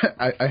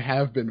I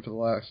have been for the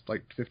last,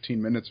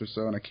 15 minutes or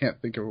so, and I can't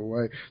think of a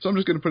way. So I'm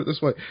just going to put it this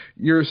way.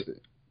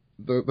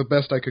 The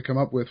best I could come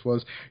up with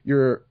was,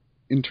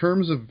 in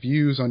terms of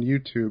views on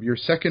YouTube, your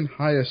second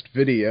highest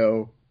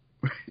video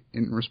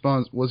in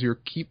response was your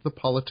Keep the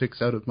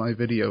Politics Out of My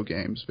Video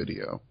Games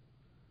video.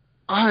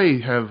 I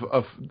have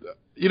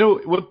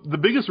what the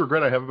biggest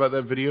regret I have about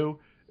that video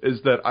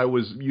is that I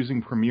was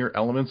using Premiere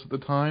Elements at the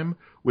time,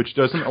 which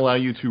doesn't allow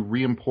you to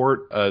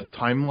re-import a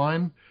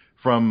timeline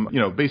from,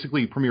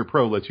 basically Premiere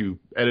Pro lets you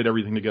edit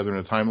everything together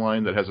in a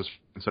timeline that has a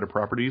set of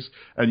properties,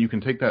 and you can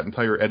take that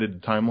entire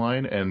edited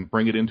timeline and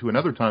bring it into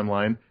another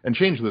timeline and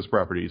change those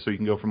properties. So you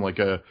can go from a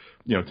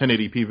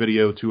 1080p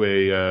video to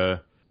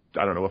a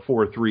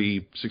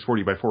 4:3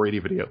 640 by 480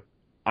 video.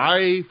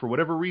 I, for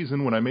whatever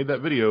reason, when I made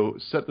that video,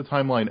 set the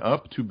timeline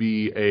up to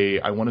be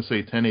I want to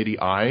say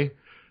 1080i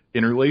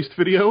interlaced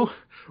video,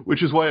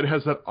 which is why it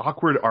has that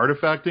awkward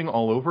artifacting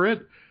all over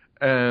it,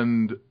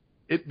 and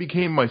it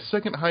became my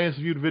second highest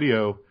viewed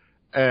video,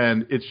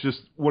 and it's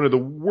just one of the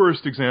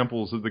worst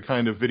examples of the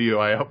kind of video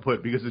I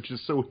output because it's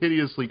just so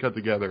hideously cut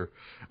together,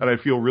 and I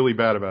feel really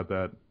bad about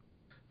that.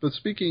 But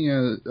speaking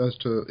as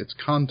to its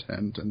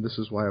content, and this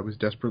is why I was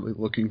desperately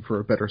looking for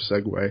a better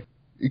segue,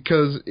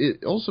 because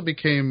it also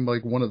became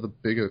one of the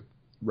bigger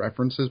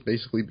references,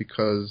 basically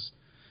because,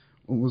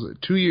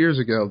 2 years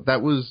ago,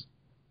 that was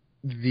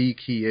the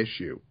key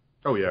issue.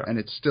 Oh, yeah. And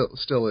it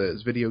still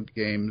is. Video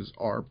games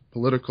are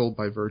political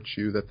by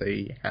virtue that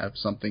they have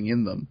something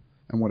in them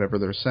and whatever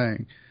they're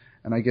saying.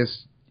 And I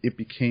guess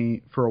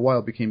for a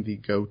while, became the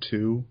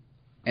go-to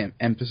and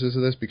emphasis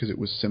of this because it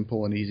was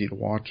simple and easy to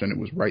watch, and it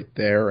was right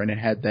there, and it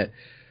had that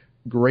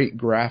great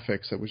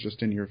graphics that was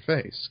just in your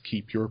face.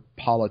 Keep your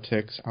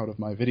politics out of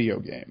my video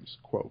games,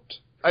 quote.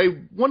 I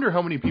wonder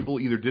how many people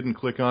either didn't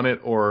click on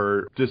it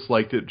or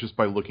disliked it just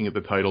by looking at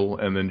the title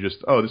and then just,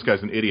 oh, this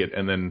guy's an idiot,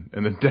 and then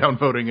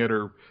downvoting it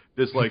or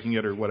disliking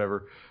it or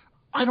whatever.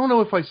 I don't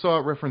know if I saw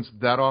it referenced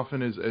that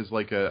often as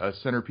a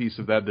centerpiece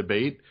of that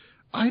debate.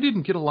 I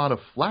didn't get a lot of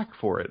flack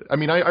for it. I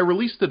mean, I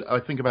released it, I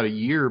think, about a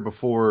year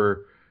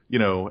before,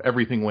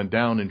 everything went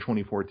down in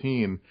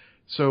 2014.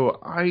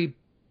 So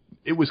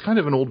it was kind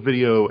of an old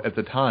video at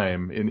the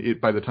time,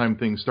 by the time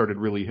things started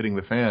really hitting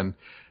the fan.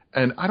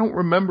 And I don't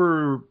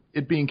remember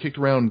it being kicked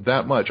around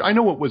that much. I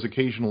know it was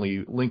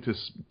occasionally linked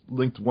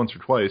once or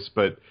twice,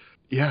 but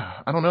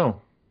yeah, I don't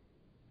know.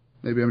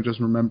 Maybe I'm just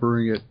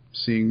remembering it,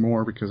 seeing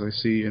more because I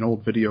see an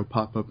old video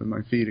pop up in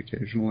my feed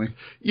occasionally.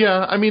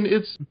 Yeah, I mean,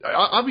 it's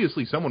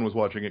obviously someone was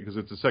watching it because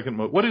it's the second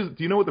most.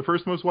 Do you know what the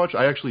first most watched?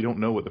 I actually don't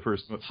know what the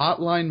first most.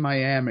 Hotline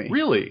Miami.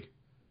 Really?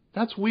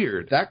 That's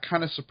weird. That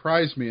kind of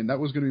surprised me, and that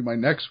was going to be my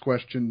next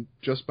question,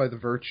 just by the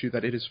virtue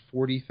that it is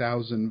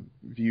 40,000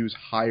 views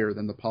higher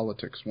than the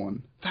politics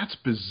one. That's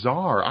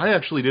bizarre. I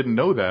actually didn't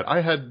know that.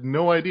 I had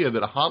no idea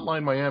that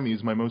Hotline Miami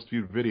is my most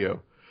viewed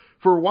video.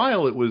 For a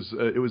while, it was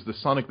the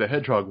Sonic the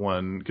Hedgehog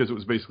one, because it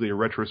was basically a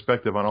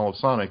retrospective on all of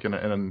Sonic,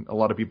 and a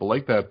lot of people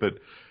like that. But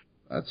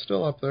that's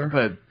still up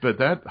there. But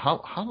that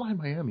Hotline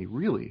Miami,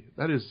 really,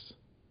 that is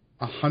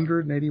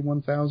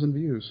 181,000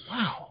 views.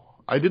 Wow.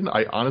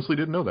 I honestly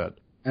didn't know that.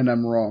 And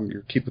I'm wrong.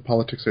 Your Keep the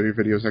Politics Out of Your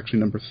Video is actually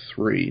number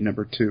 3.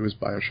 Number 2 is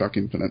BioShock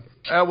Infinite.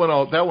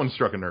 That one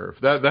struck a nerve.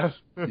 That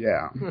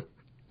Yeah.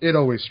 It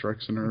always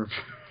strikes a nerve.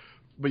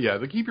 But yeah,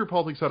 the Keep Your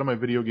Politics Out of My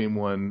Video Game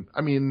one,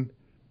 I mean,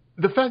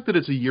 the fact that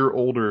it's a year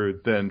older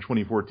than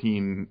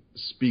 2014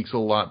 speaks a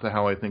lot to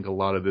how I think a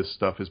lot of this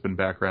stuff has been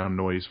background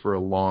noise for a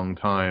long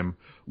time,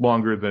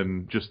 longer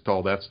than just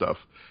all that stuff.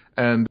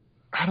 And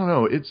I don't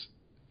know,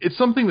 it's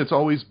something that's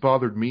always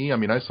bothered me. I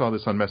mean, I saw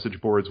this on message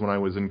boards when I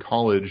was in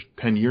college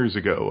 10 years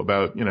ago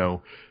about,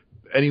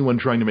 anyone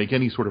trying to make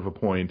any sort of a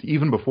point,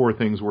 even before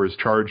things were as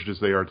charged as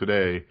they are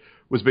today,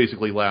 was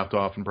basically laughed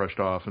off and brushed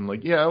off and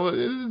like, yeah, well,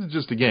 it's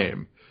just a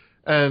game.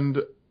 And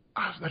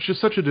that's just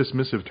such a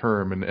dismissive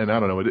term, and I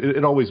don't know,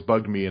 it always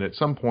bugged me, and at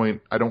some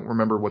point, I don't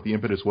remember what the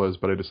impetus was,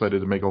 but I decided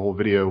to make a whole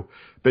video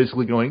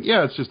basically going,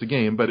 yeah, it's just a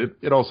game, but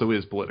it also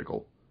is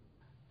political.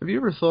 Have you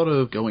ever thought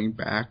of going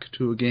back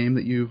to a game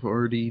that you've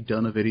already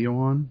done a video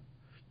on?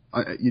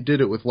 You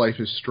did it with Life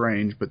is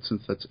Strange, but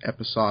since that's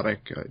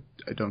episodic,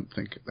 I don't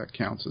think that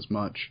counts as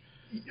much.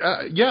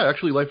 Yeah,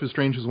 actually, Life is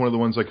Strange is one of the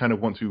ones I kind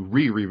of want to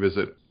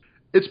revisit.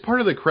 It's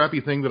part of the crappy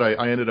thing that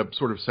I ended up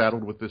sort of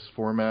saddled with this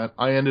format.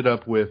 I ended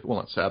up with, well,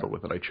 not saddled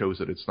with it, I chose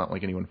it. It's not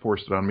like anyone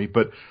forced it on me,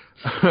 but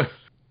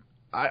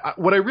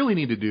what I really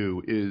need to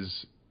do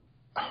is,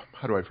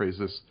 how do I phrase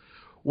this?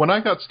 When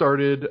I got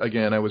started,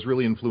 again, I was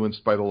really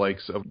influenced by the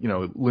likes of,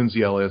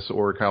 Lindsay Ellis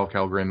or Kyle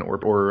Calgren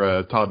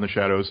or Todd in the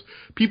Shadows,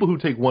 people who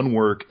take one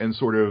work and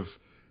sort of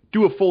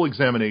do a full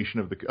examination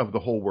of the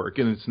whole work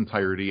in its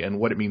entirety and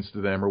what it means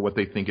to them or what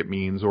they think it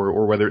means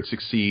or whether it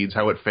succeeds,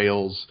 how it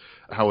fails,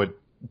 how it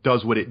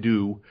does what it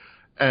do.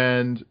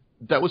 And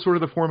that was sort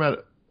of the format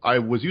I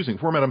was using,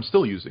 format I'm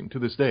still using to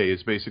this day,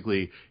 is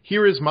basically,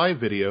 here is my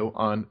video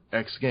on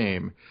X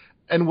game.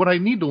 And what I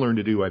need to learn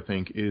to do, I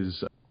think,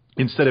 is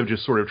instead of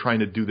just sort of trying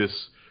to do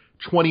this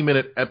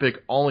 20-minute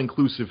epic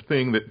all-inclusive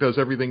thing that does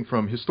everything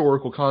from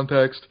historical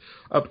context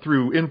up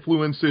through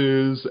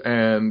influences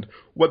and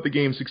what the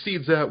game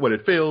succeeds at, what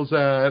it fails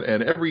at,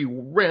 and every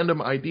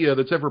random idea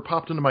that's ever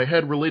popped into my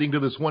head relating to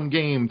this one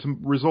game to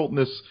result in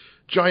this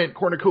giant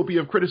cornucopia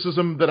of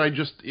criticism that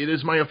it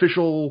is my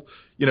official,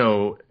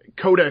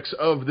 codex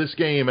of this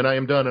game, and I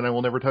am done and I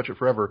will never touch it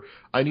forever.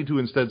 I need to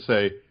instead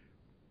say,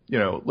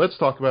 let's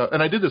talk about,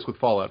 and I did this with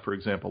Fallout, for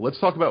example, let's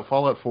talk about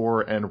Fallout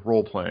 4 and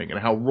role-playing and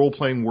how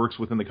role-playing works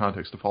within the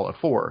context of Fallout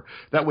 4.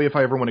 That way, if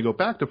I ever want to go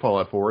back to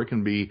Fallout 4, it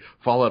can be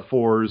Fallout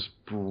 4's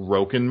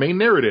broken main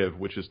narrative,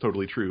 which is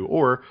totally true,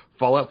 or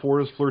Fallout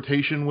 4's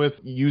flirtation with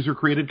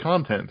user-created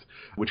content,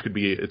 which could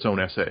be its own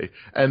essay.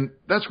 And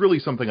that's really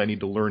something I need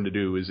to learn to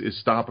do, is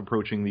stop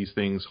approaching these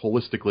things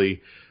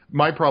holistically.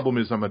 My problem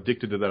is I'm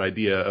addicted to that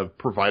idea of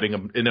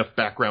providing enough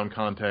background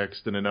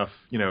context and enough,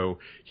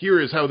 here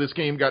is how this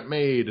game got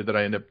made, that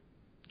I end up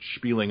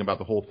spieling about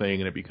the whole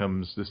thing and it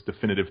becomes this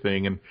definitive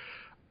thing. And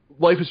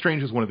Life is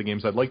Strange is one of the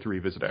games I'd like to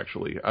revisit,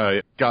 actually.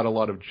 I got a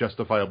lot of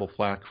justifiable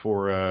flack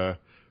for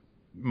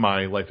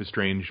my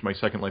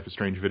second Life is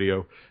Strange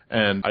video,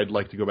 and I'd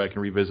like to go back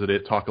and revisit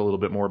it, talk a little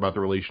bit more about the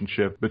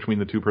relationship between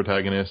the two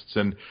protagonists,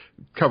 and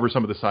cover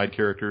some of the side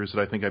characters that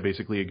I think I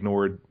basically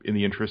ignored in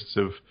the interests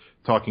of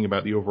talking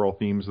about the overall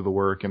themes of the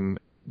work, and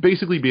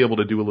basically be able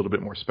to do a little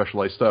bit more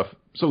specialized stuff.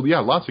 So yeah,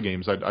 lots of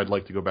games I'd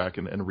like to go back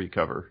and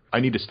recover. I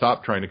need to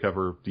stop trying to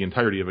cover the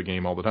entirety of a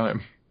game all the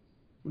time.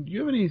 Do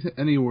you have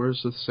any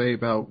words to say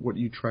about what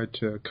you tried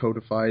to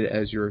codify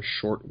as your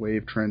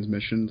shortwave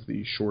transmissions,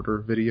 the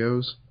shorter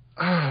videos?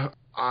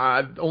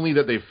 Only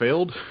that they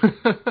failed.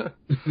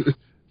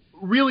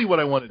 Really what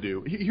I want to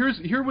do,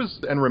 here was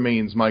and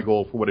remains my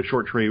goal for what a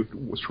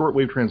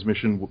shortwave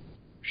transmission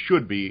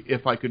should be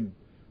if I could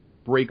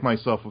break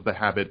myself of the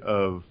habit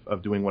of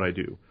doing what I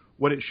do.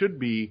 What it should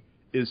be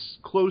is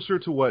closer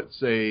to what,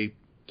 say,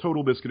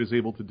 Total Biscuit is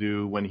able to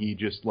do when he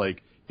just,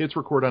 hits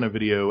record on a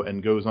video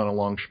and goes on a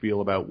long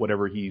spiel about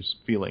whatever he's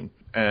feeling.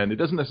 And it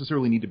doesn't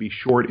necessarily need to be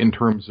short in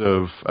terms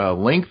of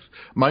length.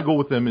 My goal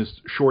with them is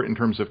short in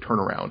terms of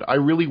turnaround. I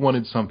really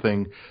wanted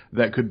something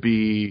that could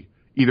be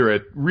either a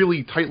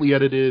really tightly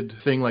edited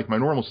thing like my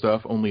normal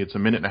stuff, only it's a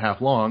minute and a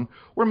half long,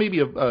 or maybe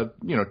a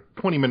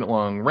 20-minute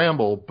long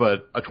ramble,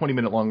 but a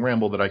 20-minute long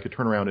ramble that I could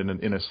turn around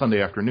in a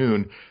Sunday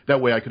afternoon.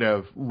 That way I could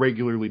have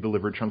regularly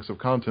delivered chunks of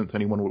content to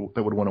anyone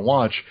that would want to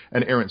watch,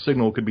 and Errant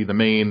Signal could be the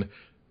main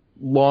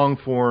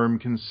long-form,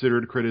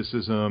 considered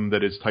criticism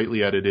that is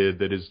tightly edited,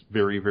 that is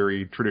very,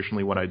 very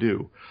traditionally what I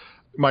do.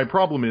 My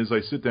problem is I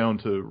sit down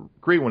to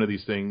create one of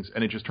these things,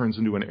 and it just turns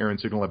into an Aaron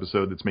Signal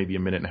episode that's maybe a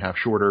minute and a half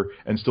shorter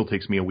and still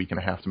takes me a week and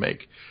a half to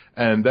make.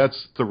 And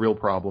that's the real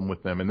problem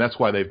with them, and that's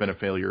why they've been a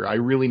failure. I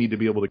really need to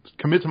be able to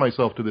commit to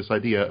myself to this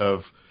idea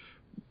of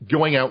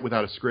going out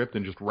without a script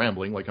and just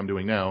rambling like I'm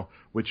doing now,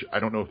 which I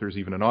don't know if there's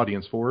even an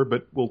audience for,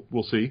 but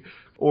we'll see.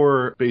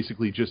 Or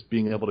basically just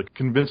being able to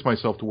convince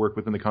myself to work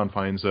within the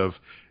confines of,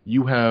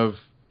 you have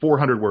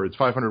 400 words,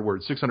 500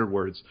 words, 600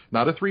 words,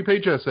 not a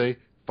 3-page essay,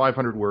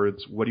 500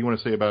 words. What do you want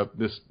to say about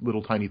this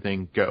little tiny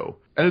thing? Go.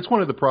 And it's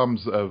one of the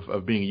problems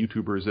of being a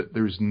YouTuber is that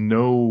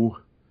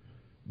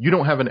you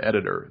don't have an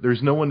editor.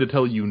 There's no one to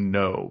tell you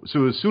no.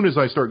 So as soon as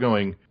I start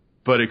going,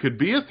 but it could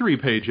be a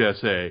 3-page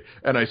essay,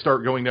 and I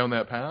start going down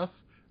that path,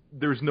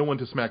 there's no one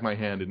to smack my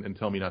hand and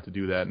tell me not to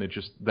do that. And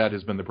that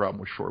has been the problem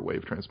with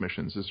shortwave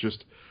transmissions. It's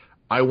just,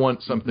 I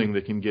want something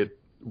that can get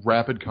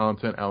rapid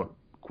content out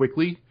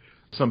quickly,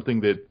 something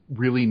that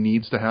really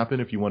needs to happen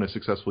if you want a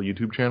successful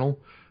YouTube channel.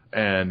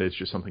 And it's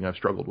just something I've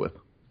struggled with.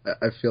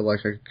 I feel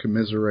like I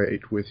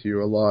commiserate with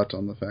you a lot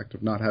on the fact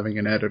of not having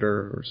an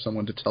editor or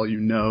someone to tell you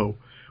no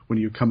when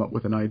you come up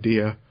with an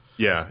idea.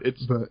 Yeah,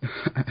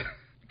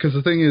 because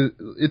the thing is,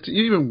 it's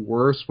even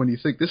worse when you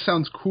think, this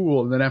sounds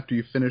cool, and then after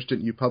you finished it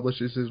and you publish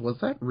it, it says, was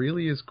that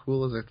really as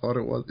cool as I thought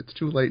it was? It's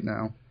too late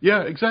now.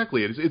 Yeah,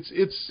 exactly.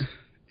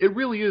 It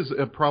really is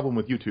a problem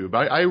with YouTube.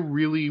 I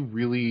really,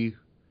 really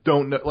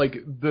don't know. Like,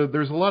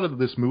 there's a lot of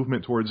this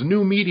movement towards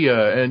new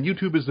media, and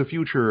YouTube is the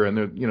future, and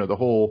the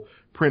whole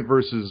print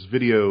versus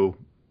video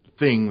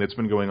thing that's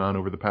been going on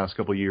over the past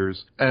couple of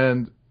years.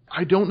 And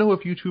I don't know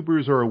if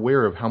YouTubers are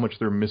aware of how much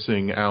they're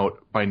missing out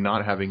by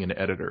not having an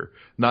editor,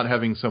 not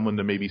having someone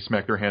to maybe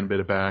smack their hand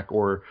bit back,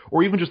 or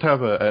even just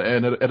have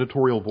an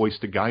editorial voice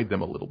to guide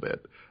them a little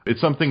bit.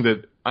 It's something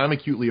that I'm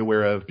acutely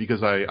aware of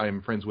because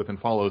I'm friends with and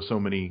follow so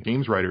many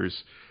games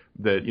writers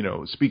that,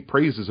 speak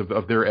praises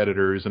of their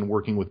editors and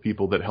working with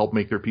people that help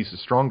make their pieces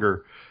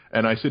stronger.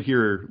 And I sit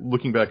here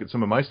looking back at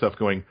some of my stuff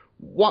going,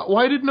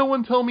 why did no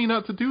one tell me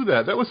not to do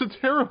that? That was a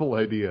terrible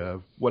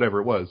idea, whatever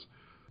it was.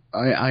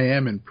 I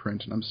am in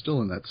print, and I'm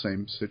still in that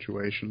same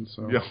situation.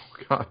 So,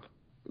 oh, God.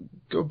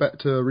 Go back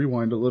to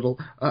rewind a little.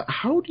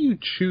 How do you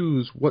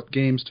choose what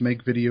games to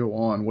make video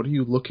on? What are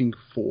you looking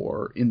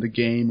for in the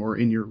game or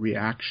in your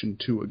reaction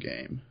to a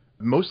game?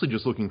 Mostly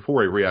just looking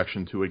for a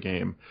reaction to a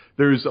game.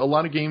 There's a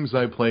lot of games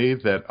I play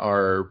that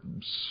are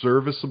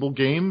serviceable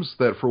games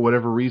that for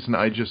whatever reason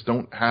I just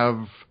don't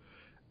have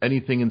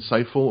anything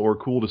insightful or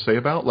cool to say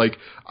about. Like,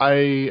 I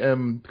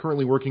am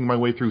currently working my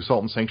way through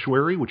Salt and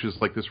Sanctuary, which is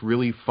like this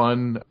really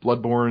fun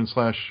Bloodborne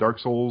 / Dark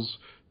Souls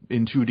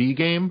in 2D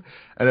game.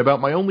 And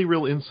about my only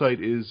real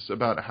insight is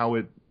about how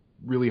it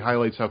really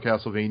highlights how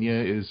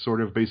Castlevania is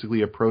sort of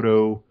basically a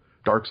proto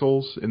Dark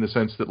Souls, in the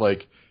sense that,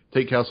 like,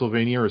 take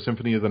Castlevania or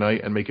Symphony of the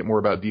Night and make it more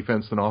about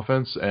defense than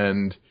offense,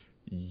 and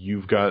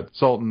you've got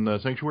Salt and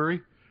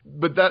Sanctuary.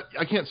 But that,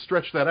 I can't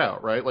stretch that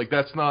out, right? Like,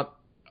 that's not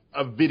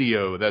a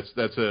video, that's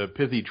a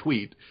pithy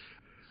tweet.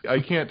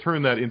 I can't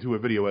turn that into a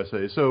video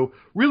essay. So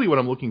really what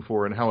I'm looking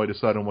for and how I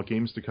decide on what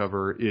games to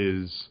cover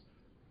is,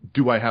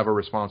 do I have a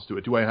response to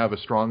it? Do I have a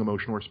strong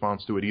emotional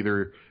response to it,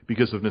 either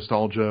because of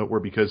nostalgia or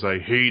because I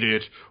hate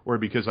it or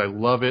because I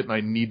love it and I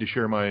need to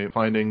share my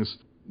findings?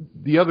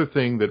 The other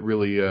thing that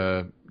really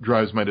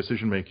drives my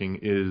decision-making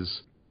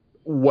is,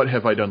 what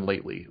have I done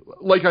lately?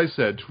 Like I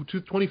said,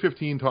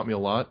 2015 taught me a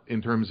lot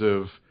in terms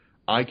of,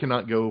 I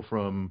cannot go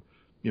from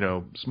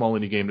small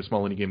indie game to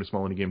small indie game to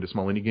small indie game to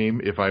small indie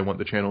game if I want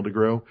the channel to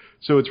grow.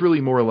 So it's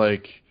really more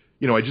like,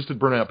 I just did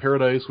Burnout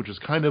Paradise, which is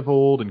kind of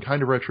old and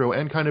kind of retro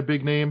and kind of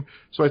big name.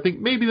 So I think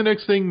maybe the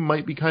next thing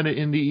might be kind of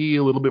indie-y,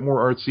 a little bit more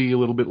artsy, a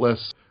little bit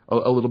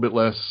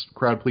less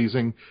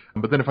crowd-pleasing.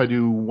 But then if I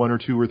do 1 or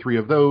 2 or 3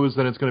 of those,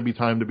 then it's going to be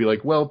time to be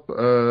like, well,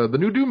 the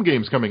new Doom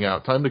game's coming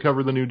out. Time to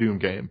cover the new Doom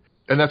game.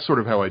 And that's sort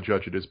of how I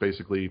judge it, is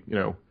basically,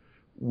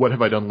 what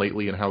have I done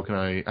lately, and how can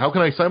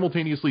I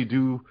simultaneously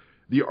do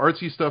the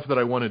artsy stuff that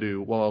I want to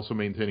do while also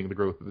maintaining the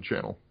growth of the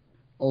channel.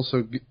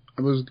 Also,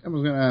 I was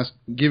going to ask,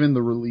 given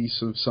the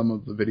release of some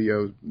of the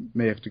videos,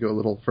 may have to go a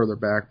little further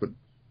back, but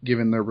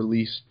given their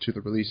release to the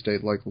release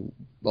date, like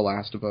The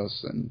Last of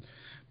Us and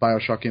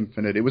BioShock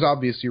Infinite, it was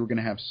obvious you were going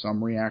to have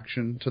some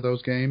reaction to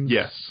those games.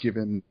 Yes.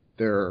 Given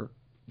their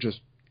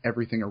just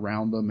everything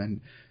around them, and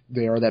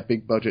they are that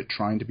big budget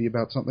trying to be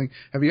about something.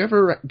 Have you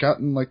ever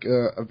gotten like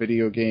a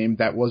video game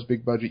that was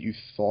big budget you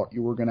thought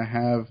you were going to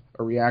have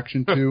a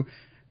reaction to,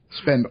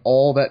 spend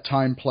all that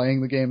time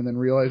playing the game, and then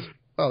realize,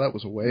 oh, that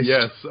was a waste?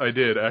 Yes, I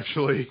did,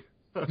 actually.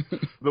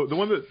 The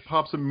one that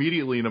pops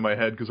immediately into my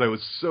head, because I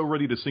was so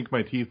ready to sink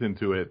my teeth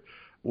into it,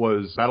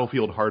 was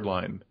Battlefield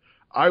Hardline.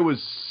 I was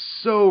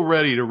so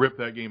ready to rip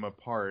that game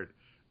apart,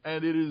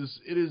 and it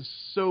is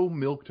so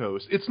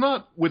milquetoast. It's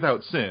not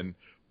without sin,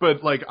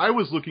 but like, I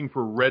was looking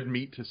for red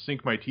meat to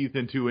sink my teeth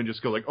into and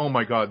just go like, oh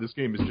my god, this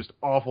game is just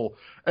awful.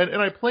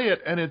 And I play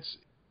it, and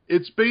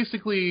it's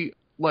basically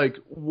like,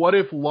 what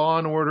if Law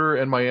and Order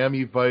and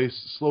Miami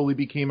Vice slowly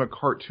became a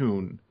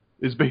cartoon,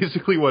 is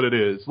basically what it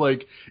is.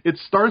 Like, it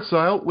starts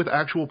out with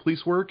actual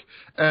police work,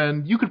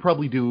 and you could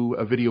probably do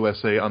a video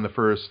essay on the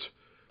first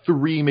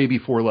 3, maybe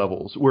 4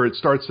 levels, where it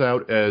starts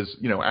out as,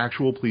 you know,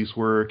 actual police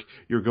work.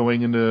 You're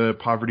going into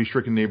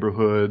poverty-stricken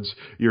neighborhoods.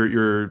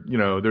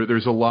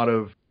 There's a lot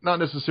of, not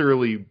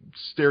necessarily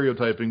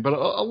stereotyping, but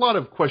a lot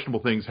of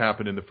questionable things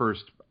happen in the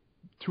first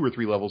 2 or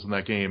 3 levels in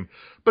that game.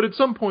 But at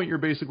some point, you're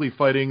basically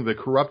fighting the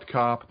corrupt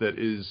cop that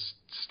is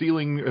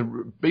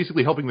stealing,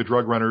 basically helping the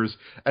drug runners,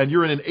 and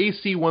you're in an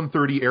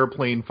AC-130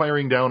 airplane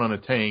firing down on a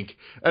tank.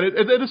 And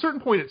at a certain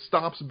point, it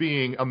stops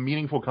being a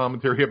meaningful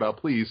commentary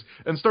about police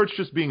and starts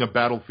just being a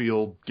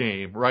battlefield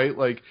game, right?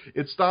 Like,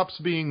 it stops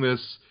being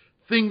this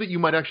thing that you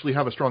might actually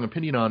have a strong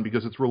opinion on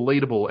because it's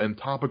relatable and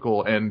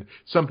topical and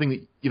something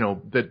that, you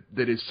know,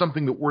 that is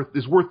something that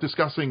is worth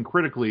discussing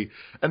critically,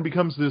 and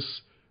becomes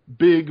this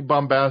big,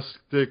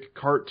 bombastic,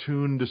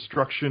 cartoon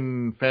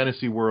destruction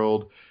fantasy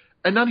world,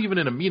 and not even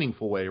in a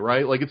meaningful way,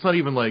 right? Like, it's not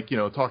even like, you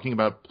know, talking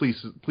about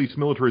police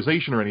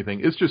militarization or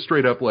anything. It's just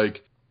straight up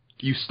like,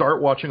 you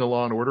start watching a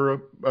Law and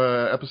Order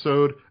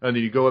episode, and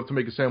then you go up to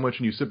make a sandwich,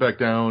 and you sit back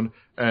down,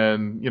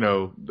 and, you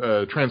know,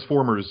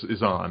 Transformers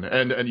is on,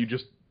 and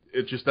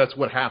that's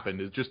what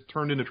happened. It just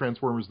turned into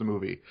Transformers the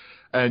movie.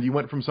 And you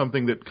went from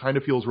something that kind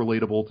of feels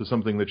relatable to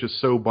something that's just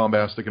so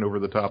bombastic and over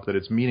the top that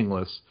it's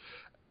meaningless.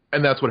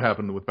 And that's what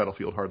happened with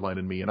Battlefield Hardline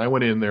and me. And I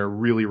went in there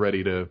really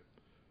ready to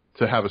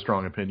have a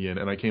strong opinion,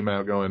 and I came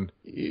out going,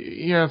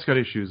 yeah, it's got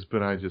issues,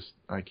 but I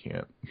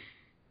can't.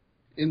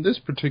 In this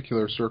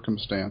particular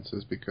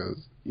circumstances, because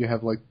you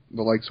have like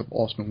the likes of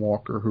Austin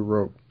Walker, who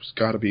wrote, it's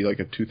got to be like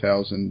a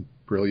 2000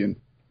 brilliant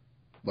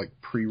like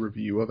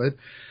pre-review of it.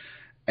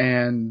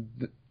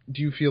 And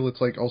do you feel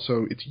it's like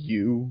also it's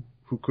you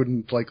who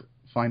couldn't like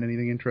find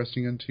anything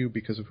interesting into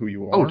because of who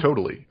you are? Oh,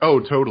 totally.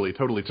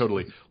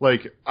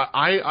 Like,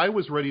 I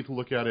was ready to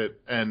look at it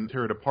and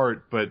tear it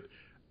apart, but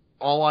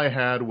all I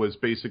had was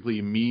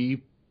basically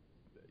me,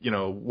 you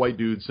know, white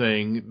dude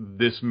saying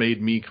this made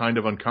me kind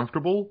of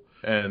uncomfortable.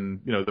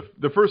 And, you know,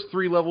 the first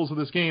 3 levels of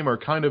this game are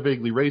kind of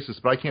vaguely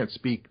racist, but I can't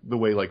speak the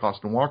way like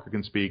Austin Walker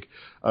can speak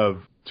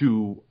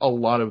to a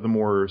lot of the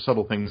more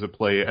subtle things at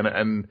play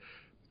and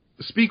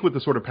speak with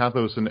the sort of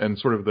pathos and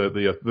sort of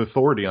the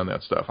authority on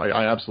that stuff.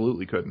 I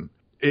absolutely couldn't.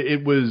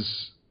 It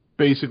was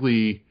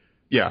basically,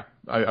 yeah,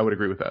 I would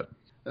agree with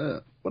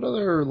that. What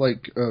other,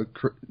 like,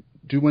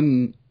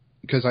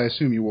 because I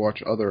assume you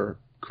watch other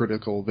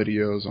critical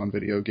videos on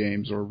video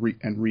games or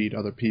read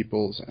other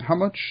people's, how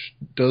much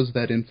does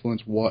that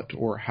influence what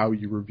or how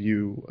you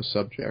review a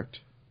subject?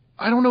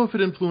 I don't know if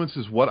it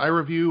influences what I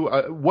review.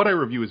 What I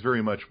review is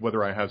very much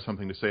whether I have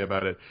something to say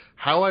about it.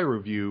 How I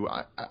review,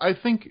 I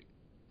think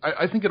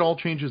it all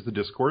changes the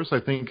discourse.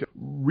 I think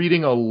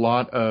reading a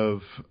lot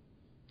of,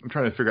 I'm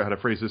trying to figure out how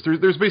to phrase this.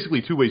 There's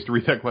basically 2 ways to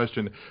read that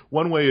question.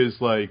 One way is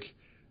like,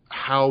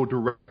 how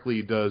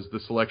directly does the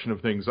selection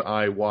of things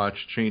I watch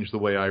change the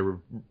way I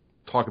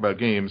talk about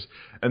games?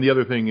 And the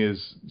other thing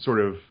is sort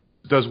of,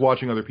 does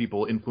watching other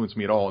people influence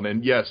me at all?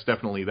 And yes,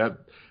 definitely,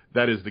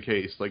 that is the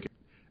case. Like,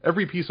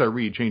 every piece I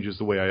read changes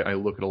the way I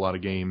look at a lot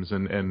of games.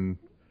 And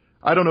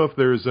I don't know if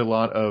there's a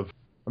lot of,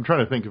 I'm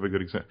trying to think of a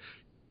good example.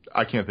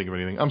 I can't think of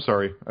anything. I'm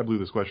sorry. I blew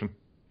this question.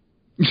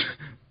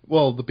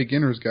 Well, the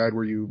beginner's guide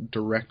where you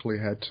directly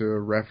had to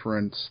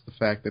reference the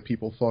fact that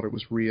people thought it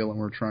was real and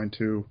were trying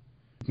to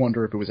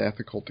wonder if it was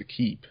ethical to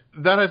keep.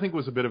 That, I think,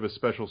 was a bit of a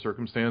special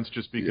circumstance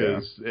just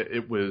because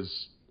it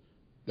was...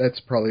 That's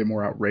probably a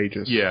more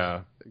outrageous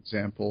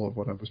example of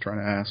what I was trying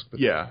to ask. But.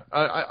 Yeah.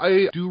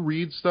 I do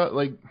read stuff,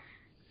 like...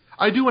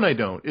 I do and I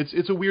don't.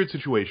 It's a weird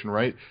situation,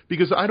 right?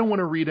 Because I don't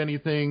want to read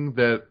anything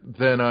that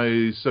then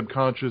I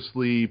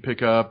subconsciously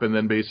pick up and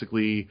then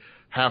basically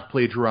half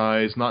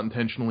plagiarize, not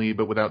intentionally,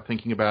 but without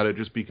thinking about it,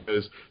 just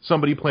because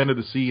somebody planted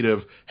the seed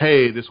of,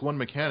 hey, this one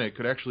mechanic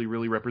could actually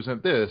really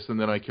represent this, and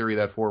then I carry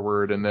that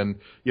forward, and then,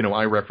 you know,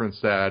 I reference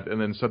that, and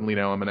then suddenly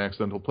now I'm an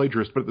accidental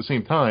plagiarist. But at the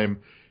same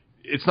time,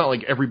 it's not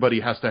like everybody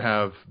has to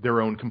have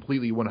their own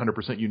completely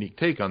 100% unique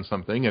take on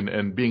something,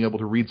 and being able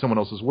to read someone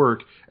else's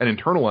work and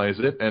internalize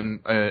it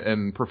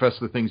and profess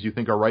the things you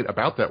think are right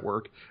about that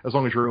work, as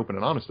long as you're open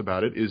and honest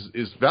about it,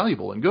 is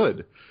valuable and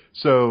good.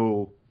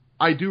 So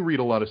I do read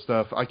a lot of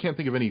stuff. I can't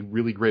think of any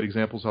really great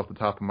examples off the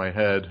top of my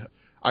head.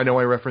 I know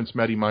I referenced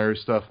Maddie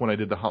Meyer's stuff when I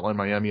did the Hotline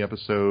Miami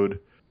episode.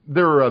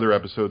 There are other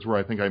episodes where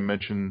I think I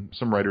mention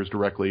some writers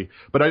directly,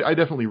 but I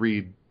definitely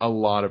read a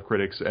lot of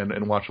critics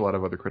and watch a lot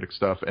of other critic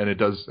stuff, and it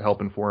does help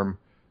inform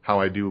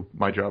how I do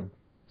my job.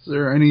 Is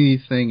there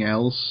anything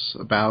else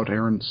about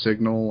Errant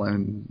Signal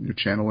and your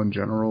channel in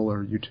general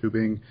or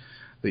YouTubing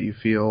that you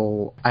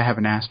feel I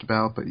haven't asked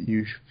about, but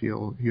you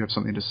feel you have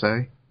something to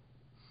say?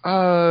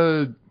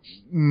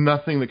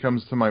 Nothing that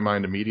comes to my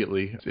mind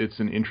immediately. It's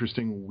an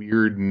interesting,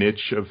 weird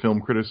niche of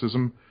film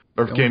criticism,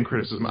 or game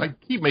criticism. I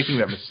keep making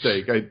that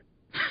mistake.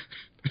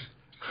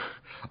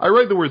 I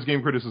write the words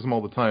game criticism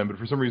all the time, but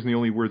for some reason the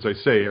only words I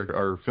say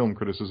are film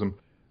criticism.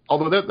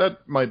 Although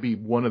that might be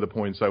one of the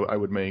points I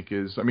would make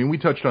is, I mean, we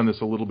touched on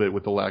this a little bit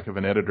with the lack of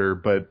an editor,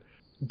 but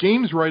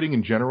games writing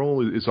in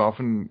general is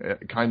often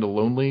kind of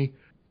lonely.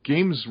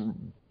 Games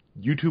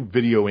YouTube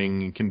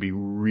videoing can be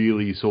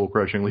really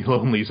soul-crushingly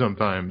lonely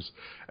sometimes.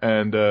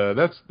 And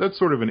that's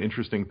sort of an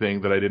interesting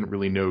thing that I didn't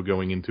really know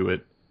going into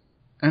it.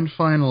 And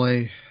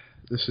finally,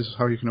 this is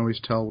how you can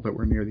always tell that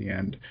we're near the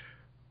end.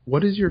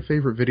 What is your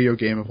favorite video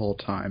game of all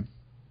time?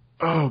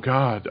 Oh,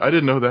 God. I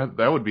didn't know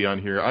that would be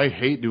on here. I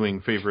hate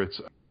doing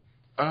favorites.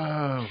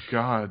 Oh,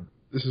 God.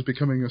 This is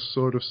becoming a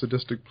sort of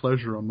sadistic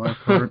pleasure on my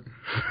part.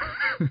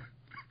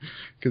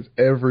 Because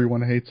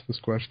everyone hates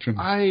this question.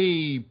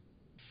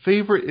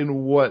 Favorite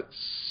in what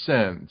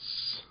sense?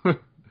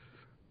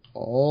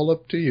 All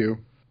up to you.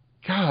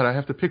 God, I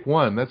have to pick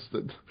one.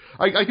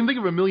 I can think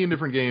of a million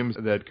different games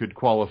that could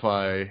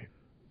qualify,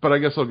 but I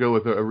guess I'll go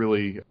with a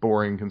really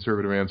boring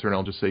conservative answer, and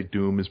I'll just say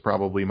Doom is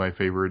probably my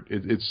favorite.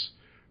 It's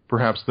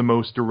perhaps the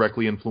most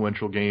directly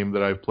influential game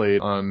that I've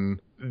played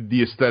on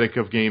the aesthetic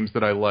of games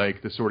that I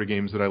like, the sort of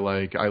games that I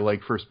like. I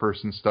like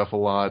first-person stuff a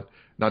lot,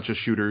 not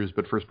just shooters,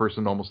 but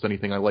first-person almost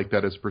anything. I like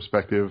that as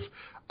perspective.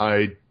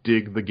 I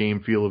dig the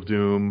game feel of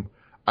Doom.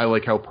 I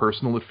like how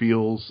personal it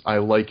feels. I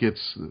like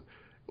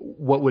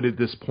what would at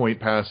this point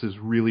pass as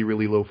really,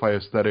 really lo-fi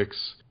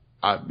aesthetics.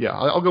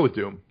 I'll go with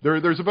Doom.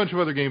 There's a bunch of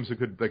other games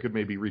that could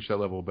maybe reach that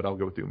level, but I'll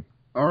go with Doom.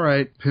 All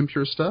right, pimp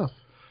your stuff.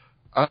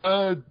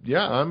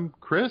 I'm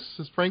Chris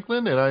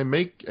Franklin, and I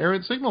make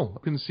Errant Signal.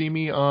 You can see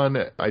me on,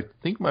 I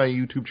think my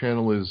YouTube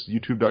channel is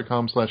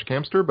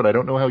youtube.com/Campster, but I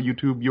don't know how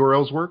YouTube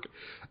URLs work,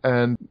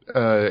 and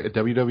at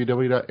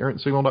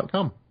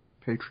www.errantsignal.com.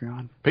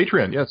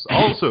 Patreon, yes.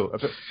 I also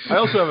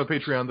have a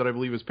Patreon that I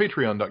believe is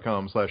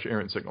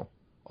patreon.com/ErrantSignal.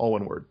 All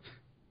one word.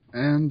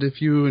 And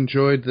if you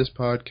enjoyed this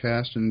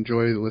podcast and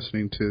enjoy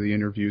listening to the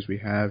interviews we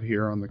have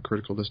here on the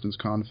Critical Distance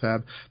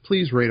Confab,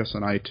 please rate us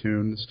on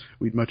iTunes.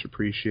 We'd much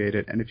appreciate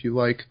it. And if you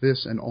like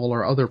this and all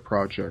our other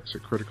projects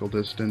at Critical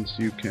Distance,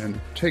 you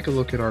can take a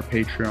look at our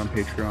Patreon,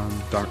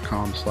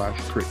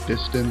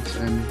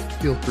 patreon.com/CritDistance, and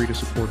feel free to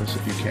support us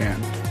if you can.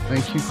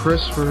 Thank you,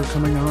 Chris, for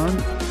coming on.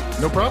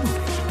 No problem.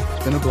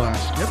 It's been a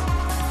blast. Yep.